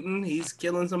some shooting, he's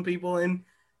killing some people, and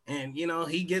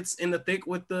he gets in the thick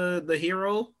with the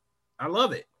hero. I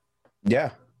love it.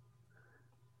 Yeah.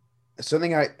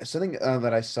 Something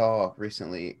that I saw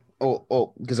recently.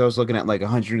 Because I was looking at like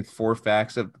 104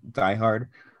 facts of Die Hard.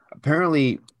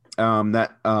 Apparently,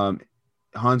 that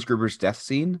Hans Gruber's death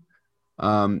scene,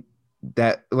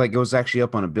 that like it was actually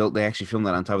up on a build. They actually filmed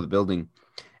that on top of the building,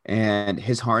 and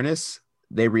his harness,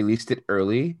 they released it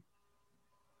early.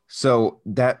 So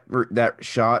that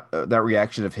shot, that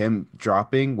reaction of him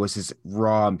dropping was his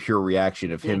raw and pure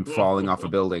reaction of him falling off a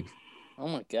building. Oh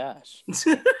my gosh.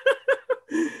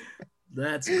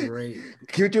 That's great.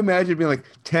 Could you imagine being like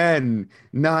 10,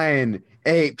 9,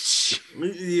 8?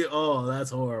 Oh,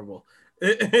 that's horrible.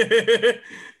 But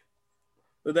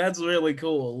that's really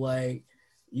cool. Like,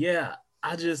 yeah,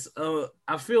 I just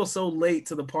I feel so late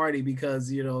to the party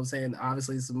because I'm saying,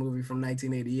 obviously it's a movie from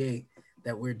 1988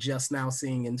 that we're just now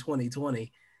seeing in 2020.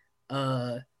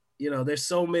 There's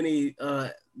so many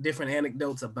different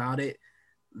anecdotes about it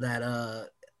that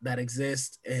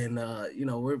exist, and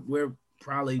we're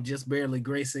probably just barely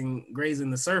grazing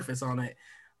the surface on it.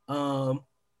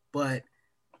 But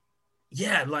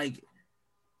yeah, like,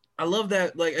 I love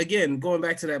that. Like, again, going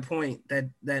back to that point that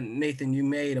Nathan, you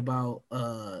made about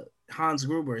Hans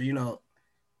Gruber,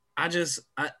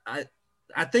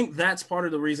 I think that's part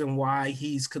of the reason why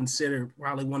he's considered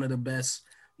probably one of the best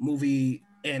movie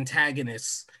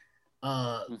antagonists,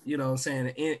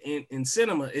 in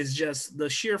cinema, is just the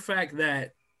sheer fact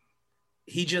that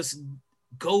he just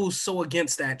goes so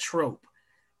against that trope.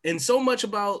 And so much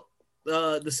about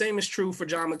the same is true for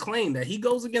John McClane, that he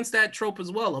goes against that trope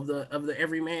as well of the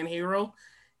everyman hero.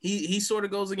 He sort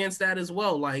of goes against that as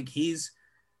well. Like, he's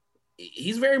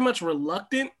very much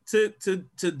reluctant to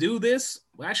do this.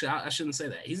 Well, actually, I shouldn't say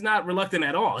that. He's not reluctant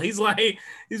at all. He's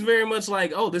very much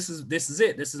like, oh, this is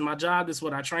it. This is my job. This is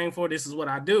what I train for. This is what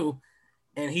I do.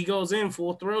 And he goes in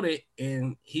full-throated,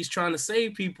 and he's trying to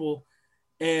save people.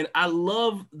 And I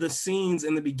love the scenes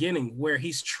in the beginning where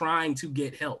he's trying to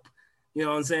get help. You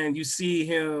know what I'm saying? You see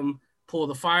him pull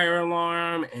the fire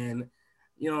alarm, and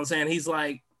he's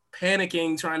like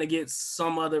panicking, trying to get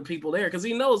some other people there, because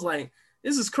he knows, like,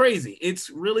 this is crazy. It's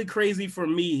really crazy for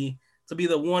me to be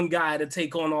the one guy to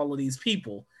take on all of these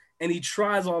people. And he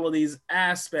tries all of these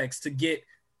aspects to get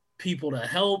people to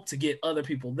help, to get other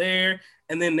people there.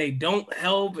 And then they don't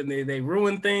help, and they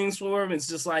ruin things for him. It's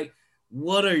just like,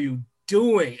 what are you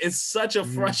doing? It's such a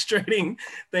frustrating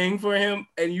thing for him.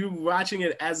 And you watching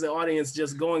it as the audience,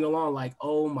 just going along like,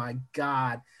 oh my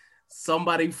God,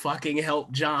 somebody fucking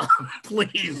help John,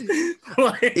 please.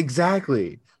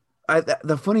 Exactly.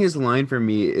 The funniest line for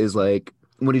me is like,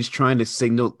 when he's trying to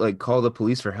signal, like call the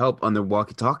police for help on their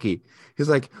walkie-talkie, he's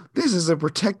like, "This is a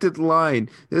protected line.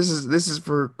 This is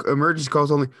for emergency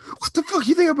calls only." What the fuck?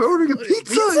 You think I'm ordering a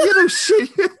pizza? You know, shit.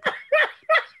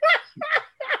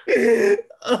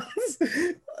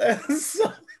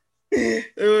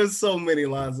 There was so many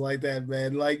lines like that,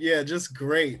 man. Like, yeah, just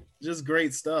great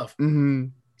stuff. Mm-hmm.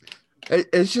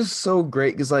 It's just so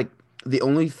great because, like, the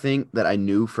only thing that I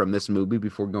knew from this movie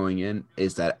before going in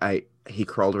is that he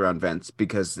crawled around vents,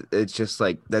 because it's just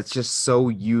like that's just so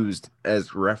used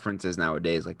as references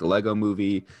nowadays. Like the Lego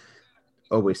Movie,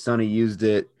 Always Sunny used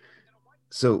it.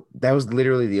 So that was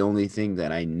literally the only thing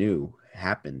that I knew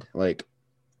happened. Like,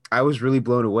 I was really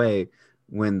blown away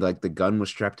when like the gun was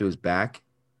strapped to his back,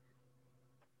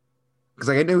 because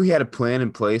like I knew he had a plan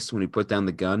in place when he put down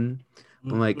the gun.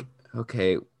 I'm like,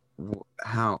 okay,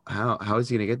 how is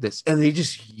he gonna get this? And he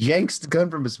just yanks the gun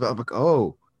from his mouth. I'm like,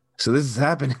 oh, so this is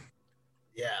happening.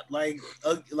 Yeah, like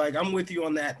I'm with you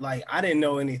on that. Like, I didn't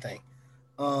know anything.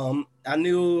 I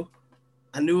knew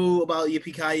about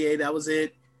Yippee-ki-yay. That was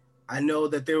it. I know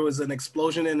that there was an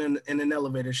explosion in an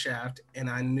elevator shaft, and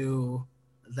I knew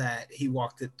that he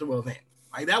walked it through a vent.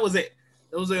 Like, that was it.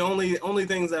 Those are the only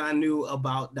things that I knew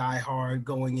about Die Hard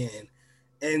going in.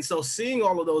 And so seeing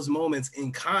all of those moments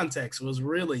in context was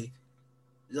really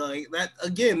like that.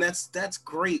 Again, that's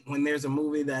great when there's a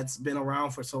movie that's been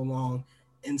around for so long.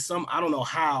 And I don't know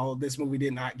how this movie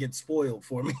did not get spoiled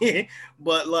for me,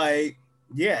 but like,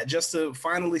 yeah, just to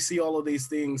finally see all of these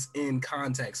things in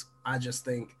context, I just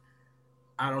think,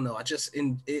 I don't know, I just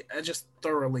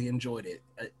thoroughly enjoyed it.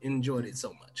 I enjoyed it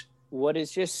so much. What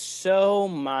is just so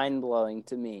mind-blowing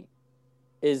to me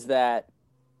is that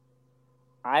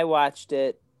I watched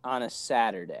it on a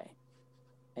Saturday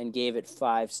and gave it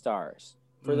 5 stars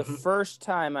for the first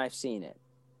time I've seen it.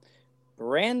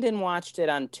 Brandon watched it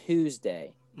on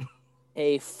Tuesday,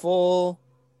 a full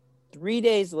 3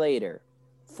 days later,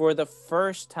 for the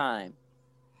first time,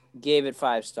 gave it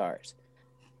 5 stars.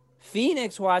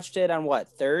 Phoenix watched it on what,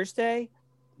 Thursday?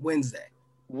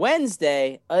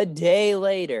 Wednesday, a day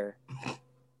later,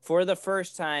 for the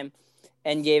first time,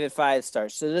 and gave it 5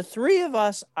 stars. So the three of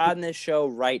us on this show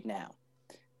right now,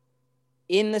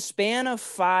 in the span of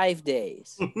 5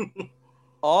 days,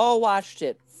 all watched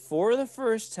it for the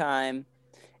first time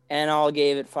and all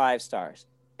gave it 5 stars.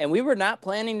 And we were not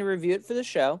planning to review it for the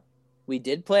show. We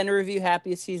did plan to review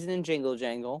Happiest Season in Jingle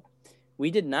Jangle.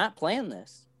 We did not plan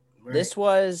this. Right. This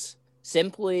was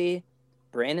simply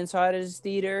Brandon saw it at his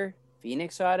theater,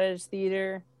 Phoenix saw it at his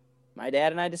theater, my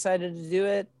dad and I decided to do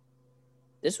it.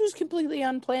 This was completely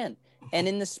unplanned. And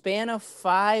in the span of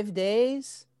 5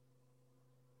 days,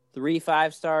 3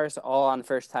 5 stars, all on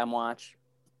first time watch.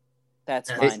 That's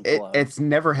mind-blowing. It's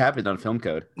never happened on Film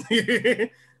Code.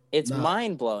 It's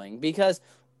mind-blowing, because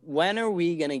when are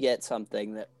we going to get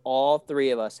something that all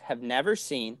three of us have never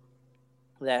seen,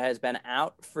 that has been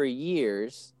out for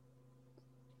years,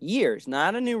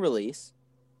 not a new release,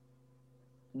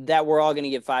 that we're all going to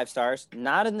give 5 stars,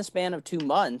 not in the span of 2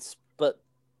 months, but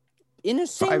in a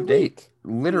same 5 week. days,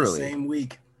 literally. In the same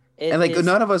week. And like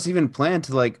none of us even planned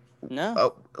to like.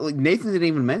 No. Like Nathan didn't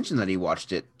even mention that he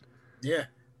watched it. Yeah.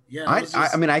 Yeah.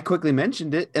 I mean, I quickly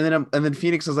mentioned it, and then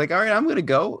Phoenix was like, "All right, I'm gonna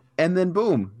go," and then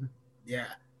boom. Yeah.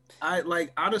 I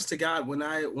like, honest to God, when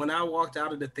I walked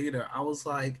out of the theater, I was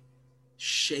like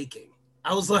shaking.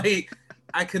 I was like,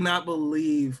 I could not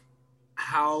believe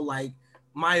how like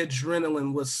my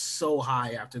adrenaline was so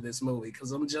high after this movie,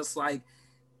 because I'm just like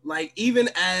even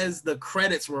as the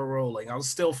credits were rolling, I was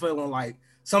still feeling like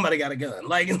somebody got a gun.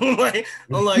 Like, I'm like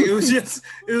it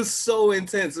was so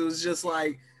intense. It was just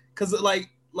like, because like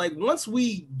once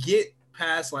we get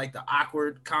past like the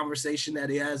awkward conversation that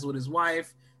he has with his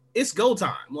wife, it's go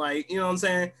time. Like, you know what I'm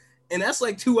saying? And that's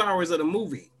like 2 hours of the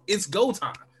movie. It's go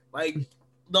time. Like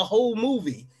the whole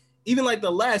movie, even like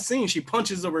the last scene, she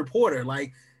punches a reporter.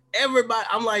 Like everybody,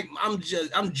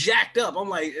 I'm jacked up. I'm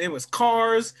like, it was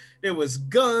cars, there was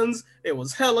guns, there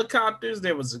was helicopters,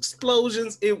 there was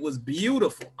explosions. It was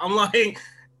beautiful. I'm like,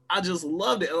 I just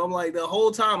loved it. And I'm like, the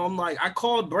whole time, I'm like, I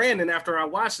called Brandon after I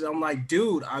watched it. I'm like,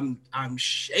 dude, I'm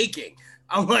shaking.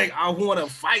 I'm like, I want to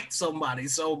fight somebody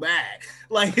so bad.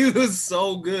 Like, it was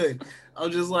so good.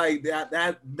 I'm just like,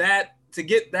 that to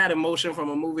get that emotion from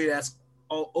a movie that's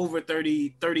over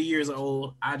 30 years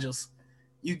old, I just,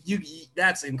 you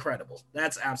that's incredible.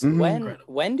 That's absolutely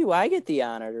incredible. When do I get the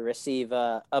honor to receive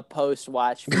a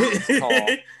post-watch call?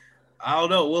 I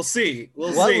don't know. We'll see.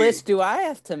 What list do I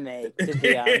have to make to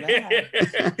be on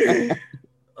that?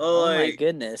 Oh my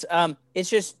goodness.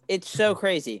 It's so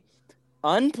crazy.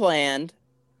 Unplanned.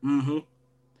 Mm-hmm.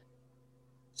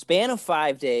 Span of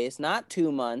 5 days, not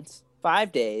 2 months,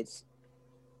 5 days.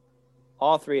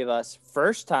 all three of us,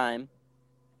 first time.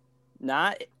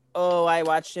 Not, oh, I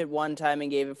watched it one time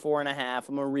and gave it 4.5.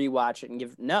 I'm going to rewatch it and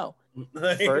give, no.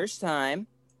 First time,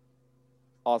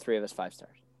 all three of us 5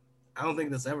 stars. I don't think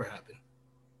that's ever happened.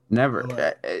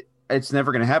 Never. It's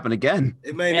never going to happen again.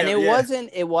 It may And never,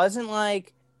 it wasn't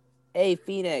like, hey,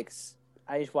 Phoenix,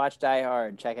 I just watched Die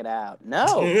Hard. Check it out.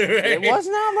 No, it was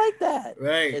not like that.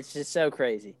 Right. It's just so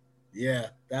crazy. Yeah,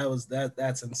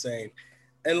 that's insane.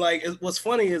 And like, what's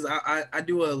funny is I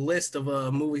do a list of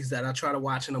movies that I try to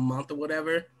watch in a month or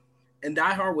whatever, and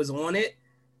Die Hard was on it,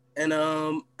 and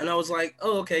I was like,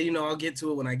 oh, okay, I'll get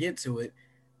to it when I get to it,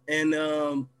 and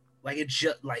like it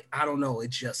just like I don't know,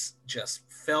 it just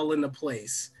fell into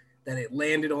place that it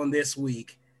landed on this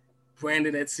week.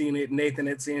 Brandon had seen it, Nathan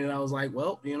had seen it. I was like,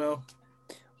 well,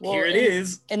 here it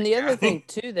is. And the other thing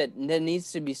too that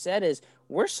needs to be said is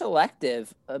we're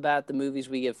selective about the movies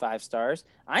we give 5 stars.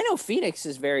 I know Phoenix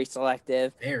is very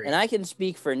selective, and I can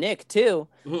speak for Nick too,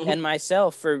 and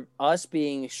myself for us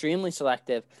being extremely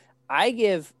selective. I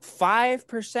give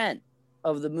 5%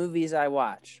 of the movies I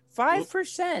watch.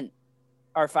 5%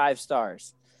 are 5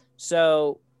 stars.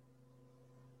 So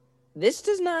this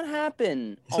does not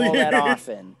happen all that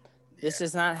often. This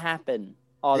does not happen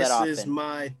all that often. This is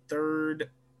my 3rd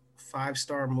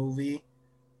 5-star movie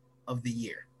of the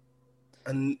year.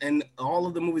 And all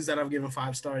of the movies that I've given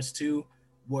 5 stars to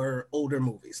were older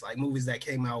movies, like movies that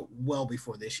came out well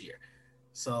before this year.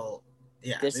 So,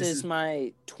 yeah. This is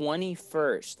my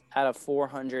 21st out of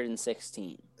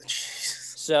 416.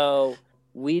 So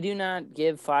we do not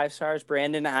give 5 stars.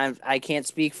 Brandon, I can't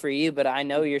speak for you, but I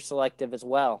know you're selective as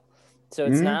well. So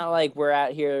it's not like we're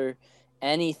out here,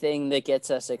 anything that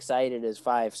gets us excited is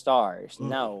 5 stars.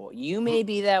 No, you may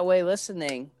be that way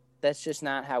listening. That's just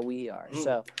not how we are.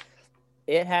 So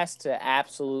it has to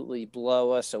absolutely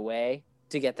blow us away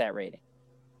to get that rating.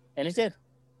 And it did.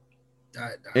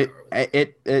 It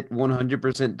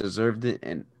 100% deserved it,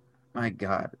 and my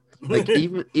God, like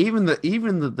even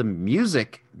the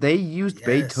music, they used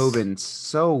Beethoven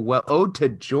so well. Ode to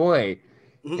Joy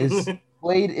is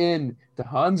played in the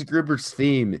Hans Gruber's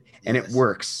theme, and it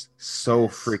works so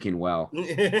freaking well.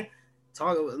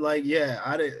 Talk like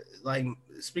I did like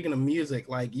speaking of music,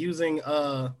 like using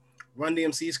Run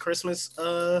DMC's Christmas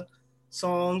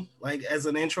song like as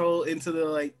an intro into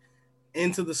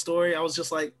the story. I was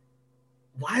just like,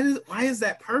 why is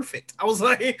that perfect? I was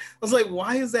like,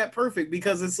 why is that perfect?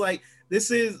 Because it's like, this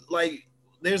is like,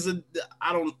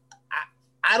 I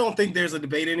don't think there's a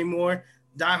debate anymore.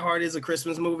 Die Hard is a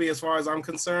Christmas movie as far as I'm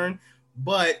concerned,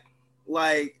 but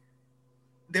like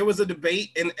there was a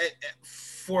debate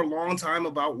for a long time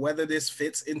about whether this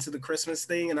fits into the Christmas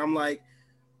thing, and I'm like,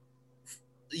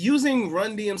 using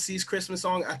Run DMC's Christmas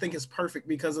song I think is perfect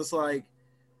because it's like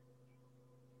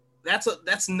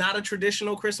that's not a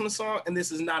traditional Christmas song, and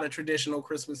this is not a traditional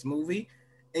Christmas movie,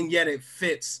 and yet it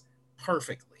fits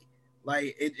perfectly.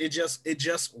 Like it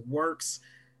just works.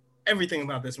 Everything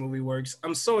about this movie works.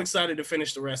 I'm so excited to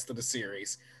finish the rest of the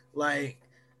series. Like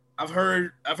I've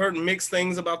heard mixed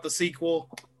things about the sequel,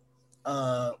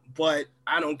 but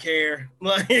I don't care.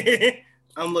 Like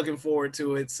I'm looking forward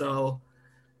to it. So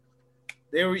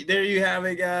there you have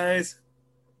it, guys.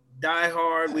 Die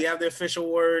Hard. We have the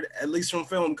official word, at least from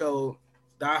Film Code.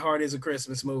 Die Hard is a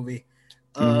Christmas movie.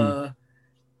 I'm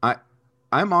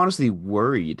honestly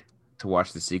worried to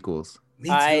watch the sequels. Me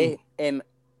too. I am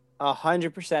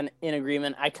 100% in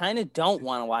agreement. I kind of don't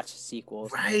want to watch the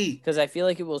sequels, right? Because I feel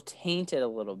like it will taint it a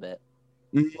little bit.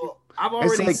 Well, I've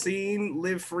already seen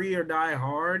Live Free or Die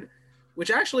Hard, which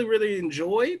I actually really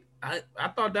enjoyed. I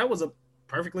thought that was a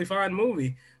perfectly fine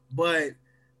movie, but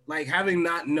like having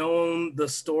not known the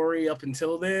story up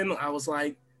until then, I was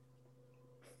like,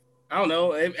 I don't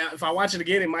know. If I watch it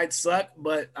again, it might suck,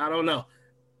 but I don't know.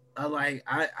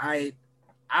 I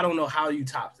don't know how you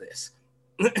top this.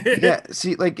 Yeah,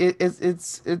 see, like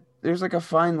it's there's like a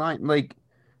fine line. Like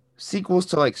sequels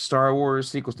to like Star Wars,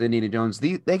 sequels to Indiana Jones,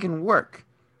 they can work.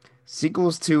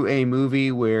 Sequels to a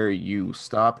movie where you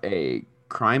stop a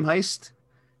crime heist,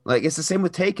 like it's the same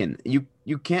with Taken.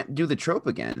 You can't do the trope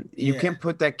again. You can't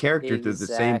put that character through the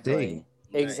same thing.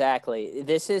 Exactly.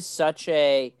 This is such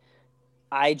a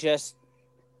John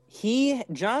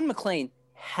McClane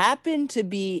happened to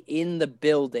be in the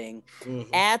building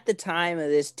at the time of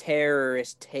this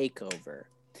terrorist takeover.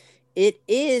 It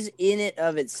is in it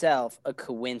of itself a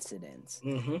coincidence.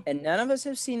 And none of us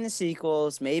have seen the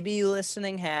sequels. Maybe you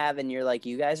listening have, and you're like,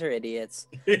 you guys are idiots.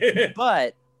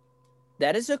 But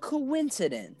that is a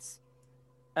coincidence.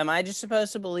 Am I just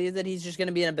supposed to believe that he's just going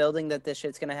to be in a building that this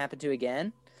shit's going to happen to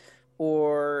again?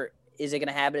 Or is it going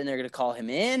to happen and they're going to call him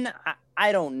in?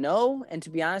 I don't know. And to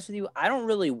be honest with you, I don't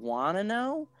really want to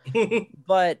know.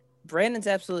 But Brandon's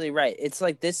absolutely right. It's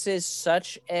like this is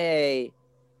such a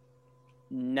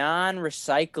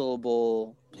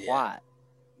non-recyclable plot.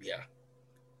 Yeah,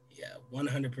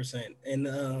 100%.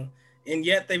 And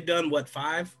yet they've done what,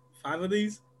 five of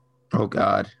these? Oh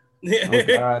God. Oh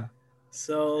God.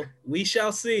 So we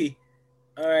shall see.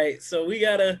 All right, so we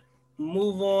gotta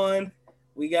move on.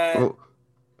 We got. Oh,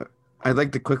 I'd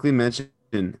like to quickly mention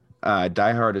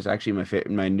Die Hard is actually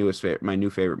my new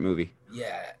favorite movie.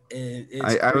 Yeah,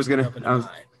 I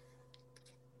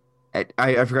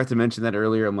forgot to mention that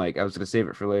earlier. I'm like, I was gonna save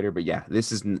it for later, but yeah,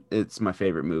 it's my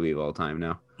favorite movie of all time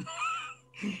now.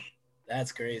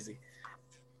 That's crazy.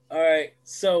 All right,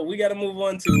 so we got to move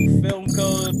on to film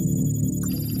code.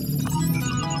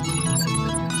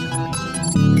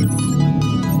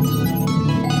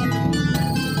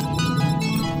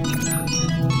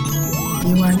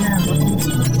 You are now entering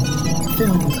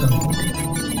film code.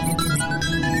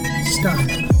 Start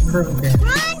program.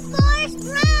 Run, Forrest,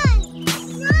 run!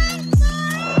 Run,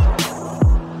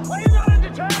 Forrest! Are you not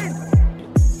entertained?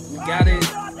 We got it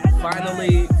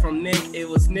finally from Nick. It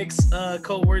was Nick's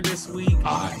code word this week.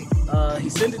 He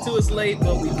sent it to us late,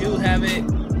 but we do have it.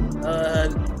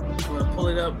 I'm gonna pull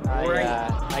it up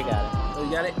right. I got it. Oh,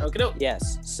 you got it? Okay, no.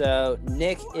 Yes. So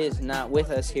Nick is not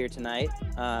with us here tonight,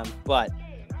 but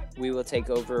we will take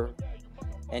over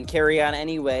and carry on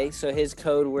anyway. So his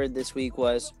code word this week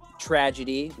was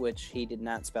tragedy, which he did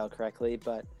not spell correctly,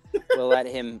 but we'll let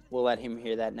him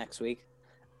hear that next week.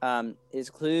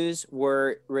 His clues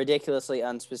were ridiculously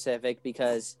unspecific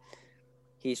because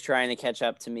he's trying to catch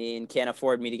up to me and can't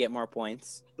afford me to get more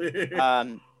points.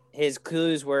 His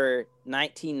clues were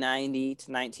 1990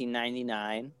 to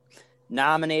 1999,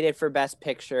 nominated for Best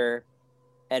Picture,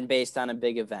 and based on a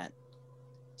big event.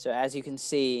 So as you can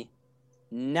see,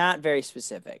 not very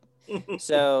specific.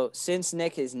 So since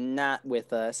Nick is not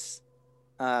with us,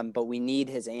 but we need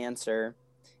his answer,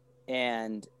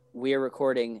 and we are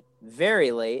recording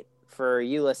very late. For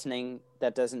you listening,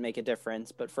 that doesn't make a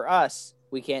difference. But for us,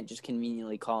 we can't just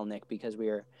conveniently call Nick because we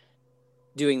are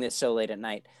doing this so late at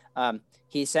night.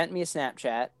 He sent me a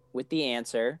Snapchat with the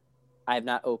answer. I have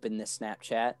not opened this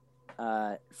Snapchat.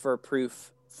 For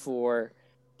proof for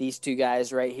these two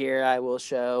guys right here, I will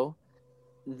show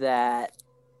that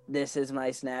this is my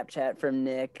Snapchat from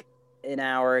Nick an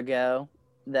hour ago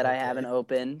that I haven't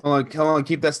opened. Hold on,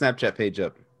 keep that Snapchat page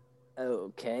up.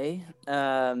 Okay.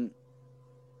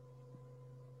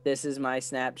 This is my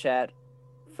Snapchat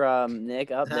from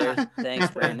Nick up there. Thanks,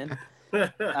 Brandon.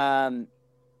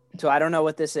 So I don't know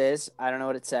what this is. I don't know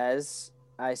what it says.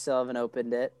 I still haven't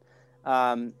opened it.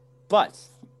 But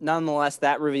nonetheless,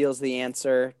 that reveals the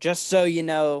answer. Just so you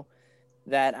know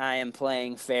that I am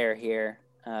playing fair here.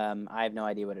 I have no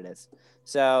idea what it is.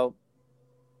 So,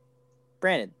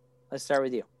 Brandon, let's start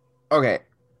with you. Okay,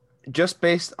 just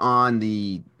based on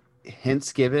the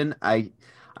hints given, I'm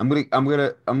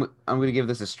gonna give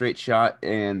this a straight shot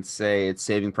and say it's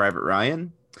Saving Private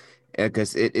Ryan,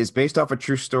 because it is based off a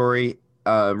true story,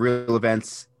 real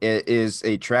events. It is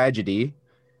a tragedy,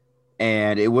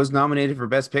 and it was nominated for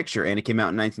Best Picture, and it came out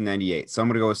in 1998. So I'm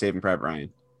gonna go with Saving Private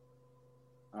Ryan.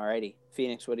 Alrighty,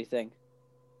 Phoenix, what do you think?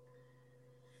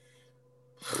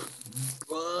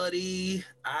 Buddy,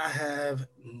 I have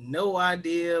no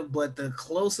idea, but the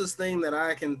closest thing that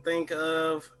I can think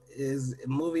of is a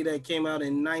movie that came out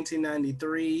in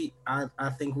 1993. I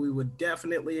think we would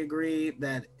definitely agree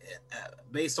that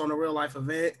based on a real life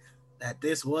event, that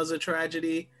this was a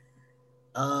tragedy.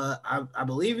 I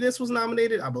believe this was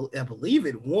nominated. I believe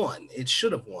it won. It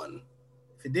should have won.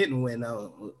 If it didn't win,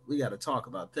 we got to talk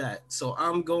about that. So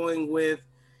I'm going with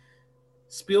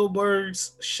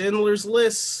Spielberg's Schindler's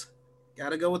List. Got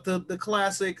to go with the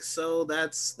classic. So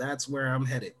that's where I'm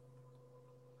headed.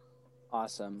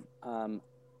 Awesome.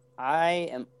 I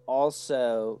am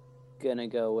also gonna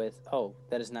go with. Oh,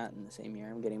 that is not in the same year.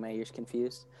 I'm getting my years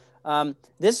confused.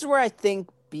 This is where I think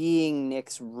being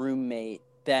Nick's roommate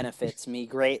benefits me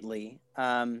greatly.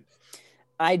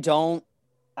 I don't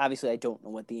know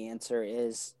what the answer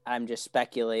is. I'm just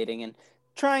speculating and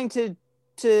trying to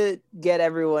get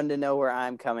everyone to know where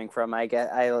I'm coming from. I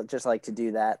just like to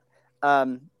do that.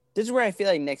 This is where I feel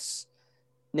like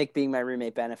Nick being my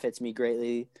roommate benefits me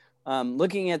greatly.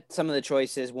 Looking at some of the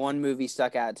choices, one movie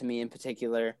stuck out to me in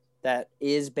particular that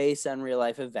is based on real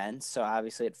life events. So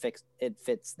obviously it fits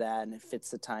that, and it fits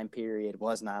the time period.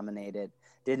 Was nominated,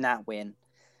 did not win.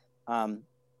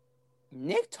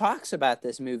 Nick talks about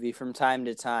this movie from time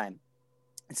to time.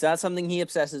 It's not something he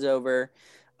obsesses over,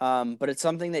 but it's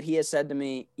something that he has said to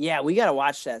me. Yeah, we got to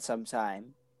watch that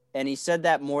sometime. And he said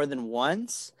that more than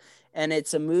once. And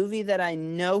it's a movie that I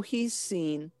know he's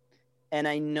seen and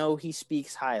I know he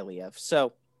speaks highly of.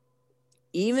 So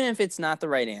even if it's not the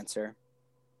right answer,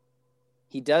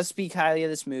 he does speak highly of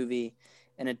this movie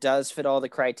and it does fit all the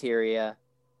criteria.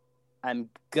 I'm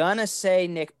going to say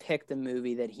Nick picked the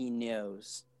movie that he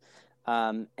knows.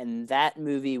 And that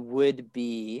movie would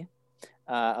be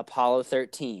Apollo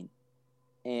 13.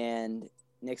 And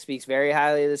Nick speaks very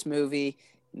highly of this movie,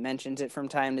 mentions it from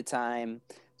time to time.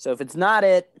 So if it's not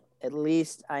it, at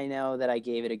least I know that I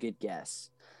gave it a good guess.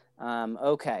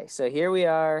 Okay, so here we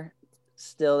are.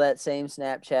 Still that same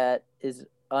Snapchat is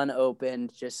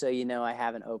unopened, just so you know I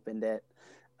haven't opened it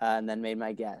and then made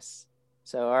my guess.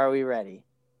 So are we ready?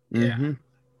 Yeah.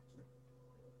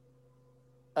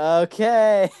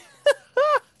 Okay.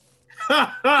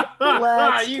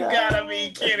 You gotta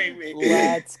be kidding me.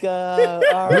 Let's go.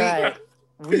 All right.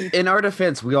 In our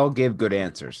defense, we all gave good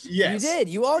answers. Yes. You did.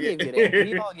 You all gave good answers.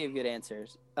 We all gave good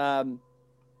answers.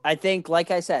 I think, like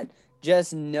I said,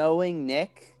 just knowing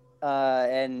Nick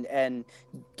and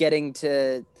getting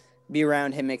to be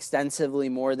around him extensively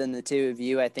more than the two of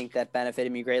you, I think that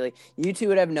benefited me greatly. You two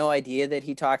would have no idea that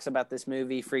he talks about this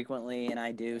movie frequently, and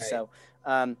I do. Right. So,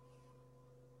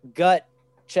 gut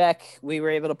check. We were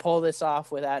able to pull this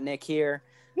off without Nick here,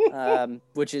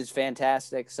 which is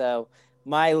fantastic. So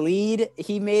my lead,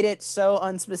 he made it so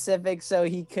unspecific so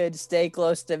he could stay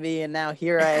close to me, and now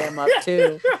here I am up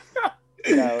 2.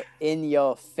 So in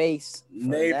your face.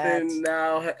 Nathan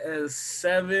now has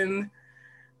 7.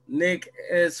 Nick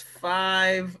is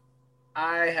 5.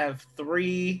 I have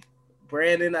 3.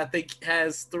 Brandon, I think,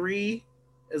 has 3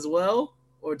 as well,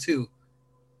 or 2.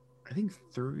 I think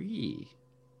 3.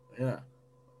 Yeah.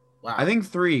 Wow. I think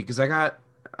 3 because I got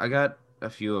a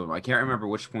few of them. I can't remember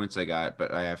which points I got,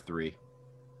 but I have 3.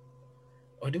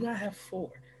 Or do I have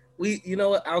 4? You know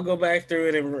what? I'll go back through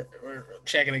it and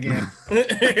check it again.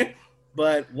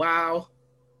 But wow,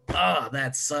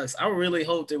 that sucks. I really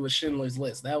hoped it was Schindler's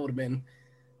List. That would have been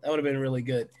really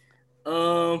good.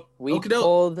 We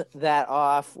pulled that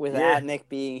off without Nick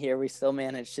being here. We still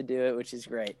managed to do it, which is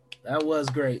great. That was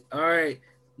great. All right,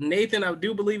 Nathan, I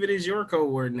do believe it is your code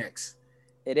word next.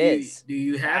 It is. Do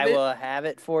you have it? I will have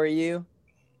it for you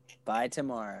by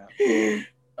tomorrow.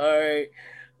 All right.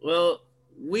 Well,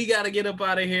 we got to get up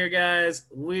out of here, guys.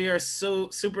 We are so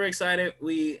super excited.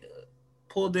 We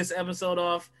pulled this episode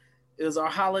off. It was our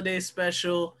holiday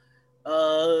special,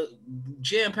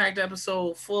 jam-packed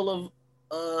episode full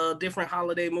of different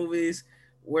holiday movies.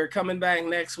 We're coming back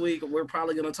next week. We're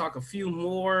probably going to talk a few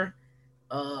more,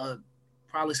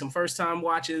 probably some first-time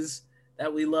watches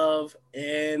that we love,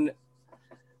 and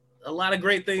a lot of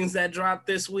great things that dropped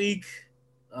this week.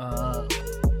 Prom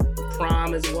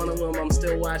is one of them. I'm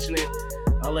still watching it.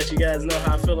 I'll let you guys know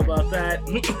how I feel about that.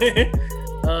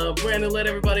 Brandon, let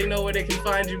everybody know where they can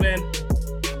find you, man.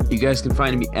 You guys can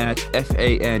find me at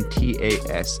FANTASMIC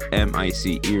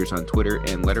Ears on Twitter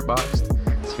and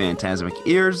Letterboxd. It's Phantasmic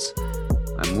Ears.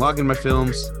 I'm logging my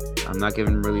films. I'm not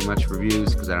giving really much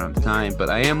reviews because I don't have the time, but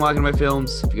I am logging my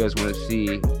films. If you guys want to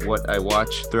see what I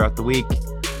watch throughout the week,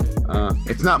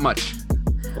 it's not much.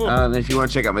 And if you want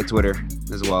to check out my Twitter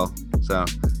as well. So,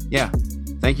 yeah.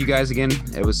 Thank you guys again.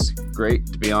 It was great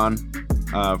to be on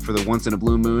for the Once in a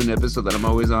Blue Moon episode that I'm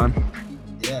always on.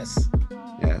 Yes.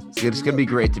 Yeah, it's going to be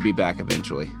great to be back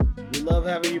eventually. We love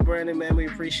having you, Brandon, man. We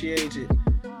appreciate it.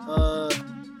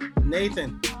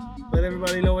 Nathan, let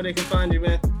everybody know where they can find you,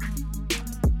 man.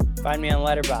 Find me on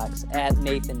Letterboxd at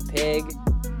Nathan Pig.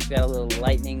 Got a little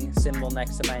lightning symbol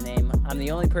next to my name. I'm the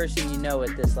only person you know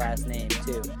with this last name,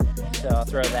 too. So I'll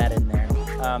throw that in there.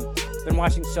 Been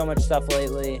watching so much stuff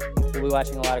lately. We'll be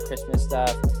watching a lot of Christmas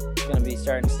stuff. Going to be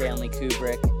starting Stanley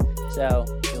Kubrick. So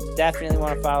you'll definitely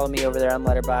want to follow me over there on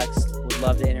Letterboxd. Would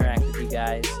love to interact with you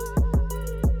guys.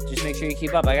 Just make sure you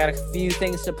keep up. I got a few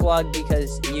things to plug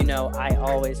because, you know, I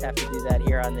always have to do that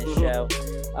here on this show.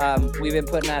 We've been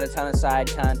putting out a ton of side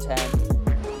content.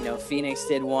 You know, Phoenix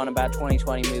did one about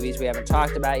 2020 movies we haven't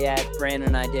talked about yet. Brandon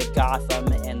and I did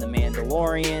Gotham and The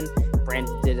Mandalorian.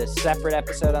 Brandon did a separate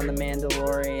episode on The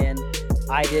Mandalorian.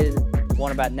 I did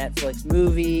one about Netflix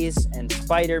movies and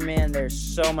Spider-Man. There's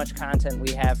so much content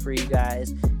we have for you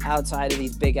guys outside of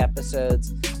these big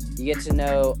episodes. You get to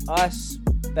know us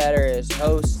better as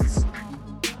hosts,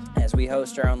 as we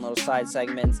host our own little side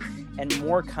segments, and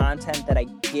more content that I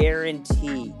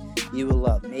guarantee you will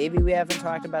love. Maybe we haven't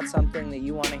talked about something that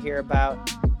you want to hear about.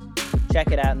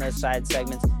 Check it out in those side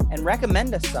segments and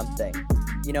recommend us something.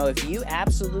 You know, if you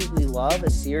absolutely love a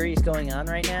series going on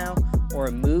right now or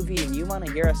a movie and you want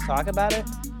to hear us talk about it,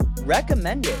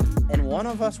 recommend it. And one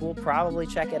of us will probably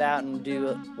check it out and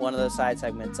do one of those side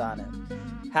segments on it.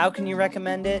 How can you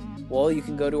recommend it? Well, you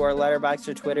can go to our Letterboxd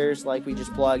or Twitters like we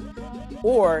just plugged,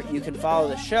 or you can follow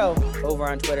the show over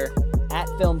on Twitter at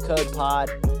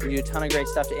FilmCodePod. We do a ton of great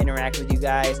stuff to interact with you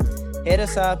guys. Hit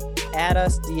us up, add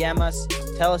us, DM us,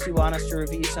 tell us you want us to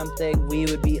review something. We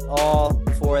would be all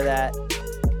for that.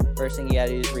 First thing you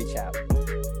gotta do is reach out.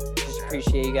 Just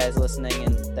appreciate you guys listening,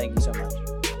 and thank you so much.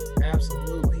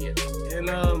 Absolutely. And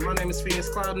my name is Phoenix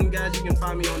Clouden, guys. You can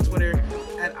find me on Twitter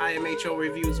at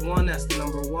IMHOReviews1. That's the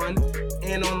number 1.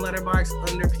 And on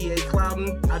Letterboxd under PA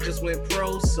Clouden. I just went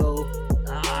pro, so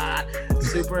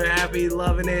super happy,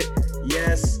 loving it.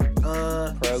 Yes.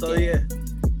 So yeah.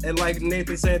 And like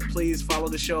Nathan said, please follow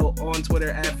the show on Twitter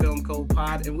at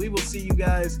FilmCodePod. And we will see you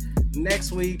guys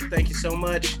next week. Thank you so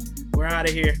much. We're out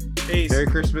of here. Peace. Merry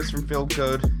Christmas from Film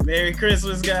Code. Merry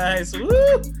Christmas, guys.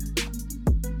 Woo!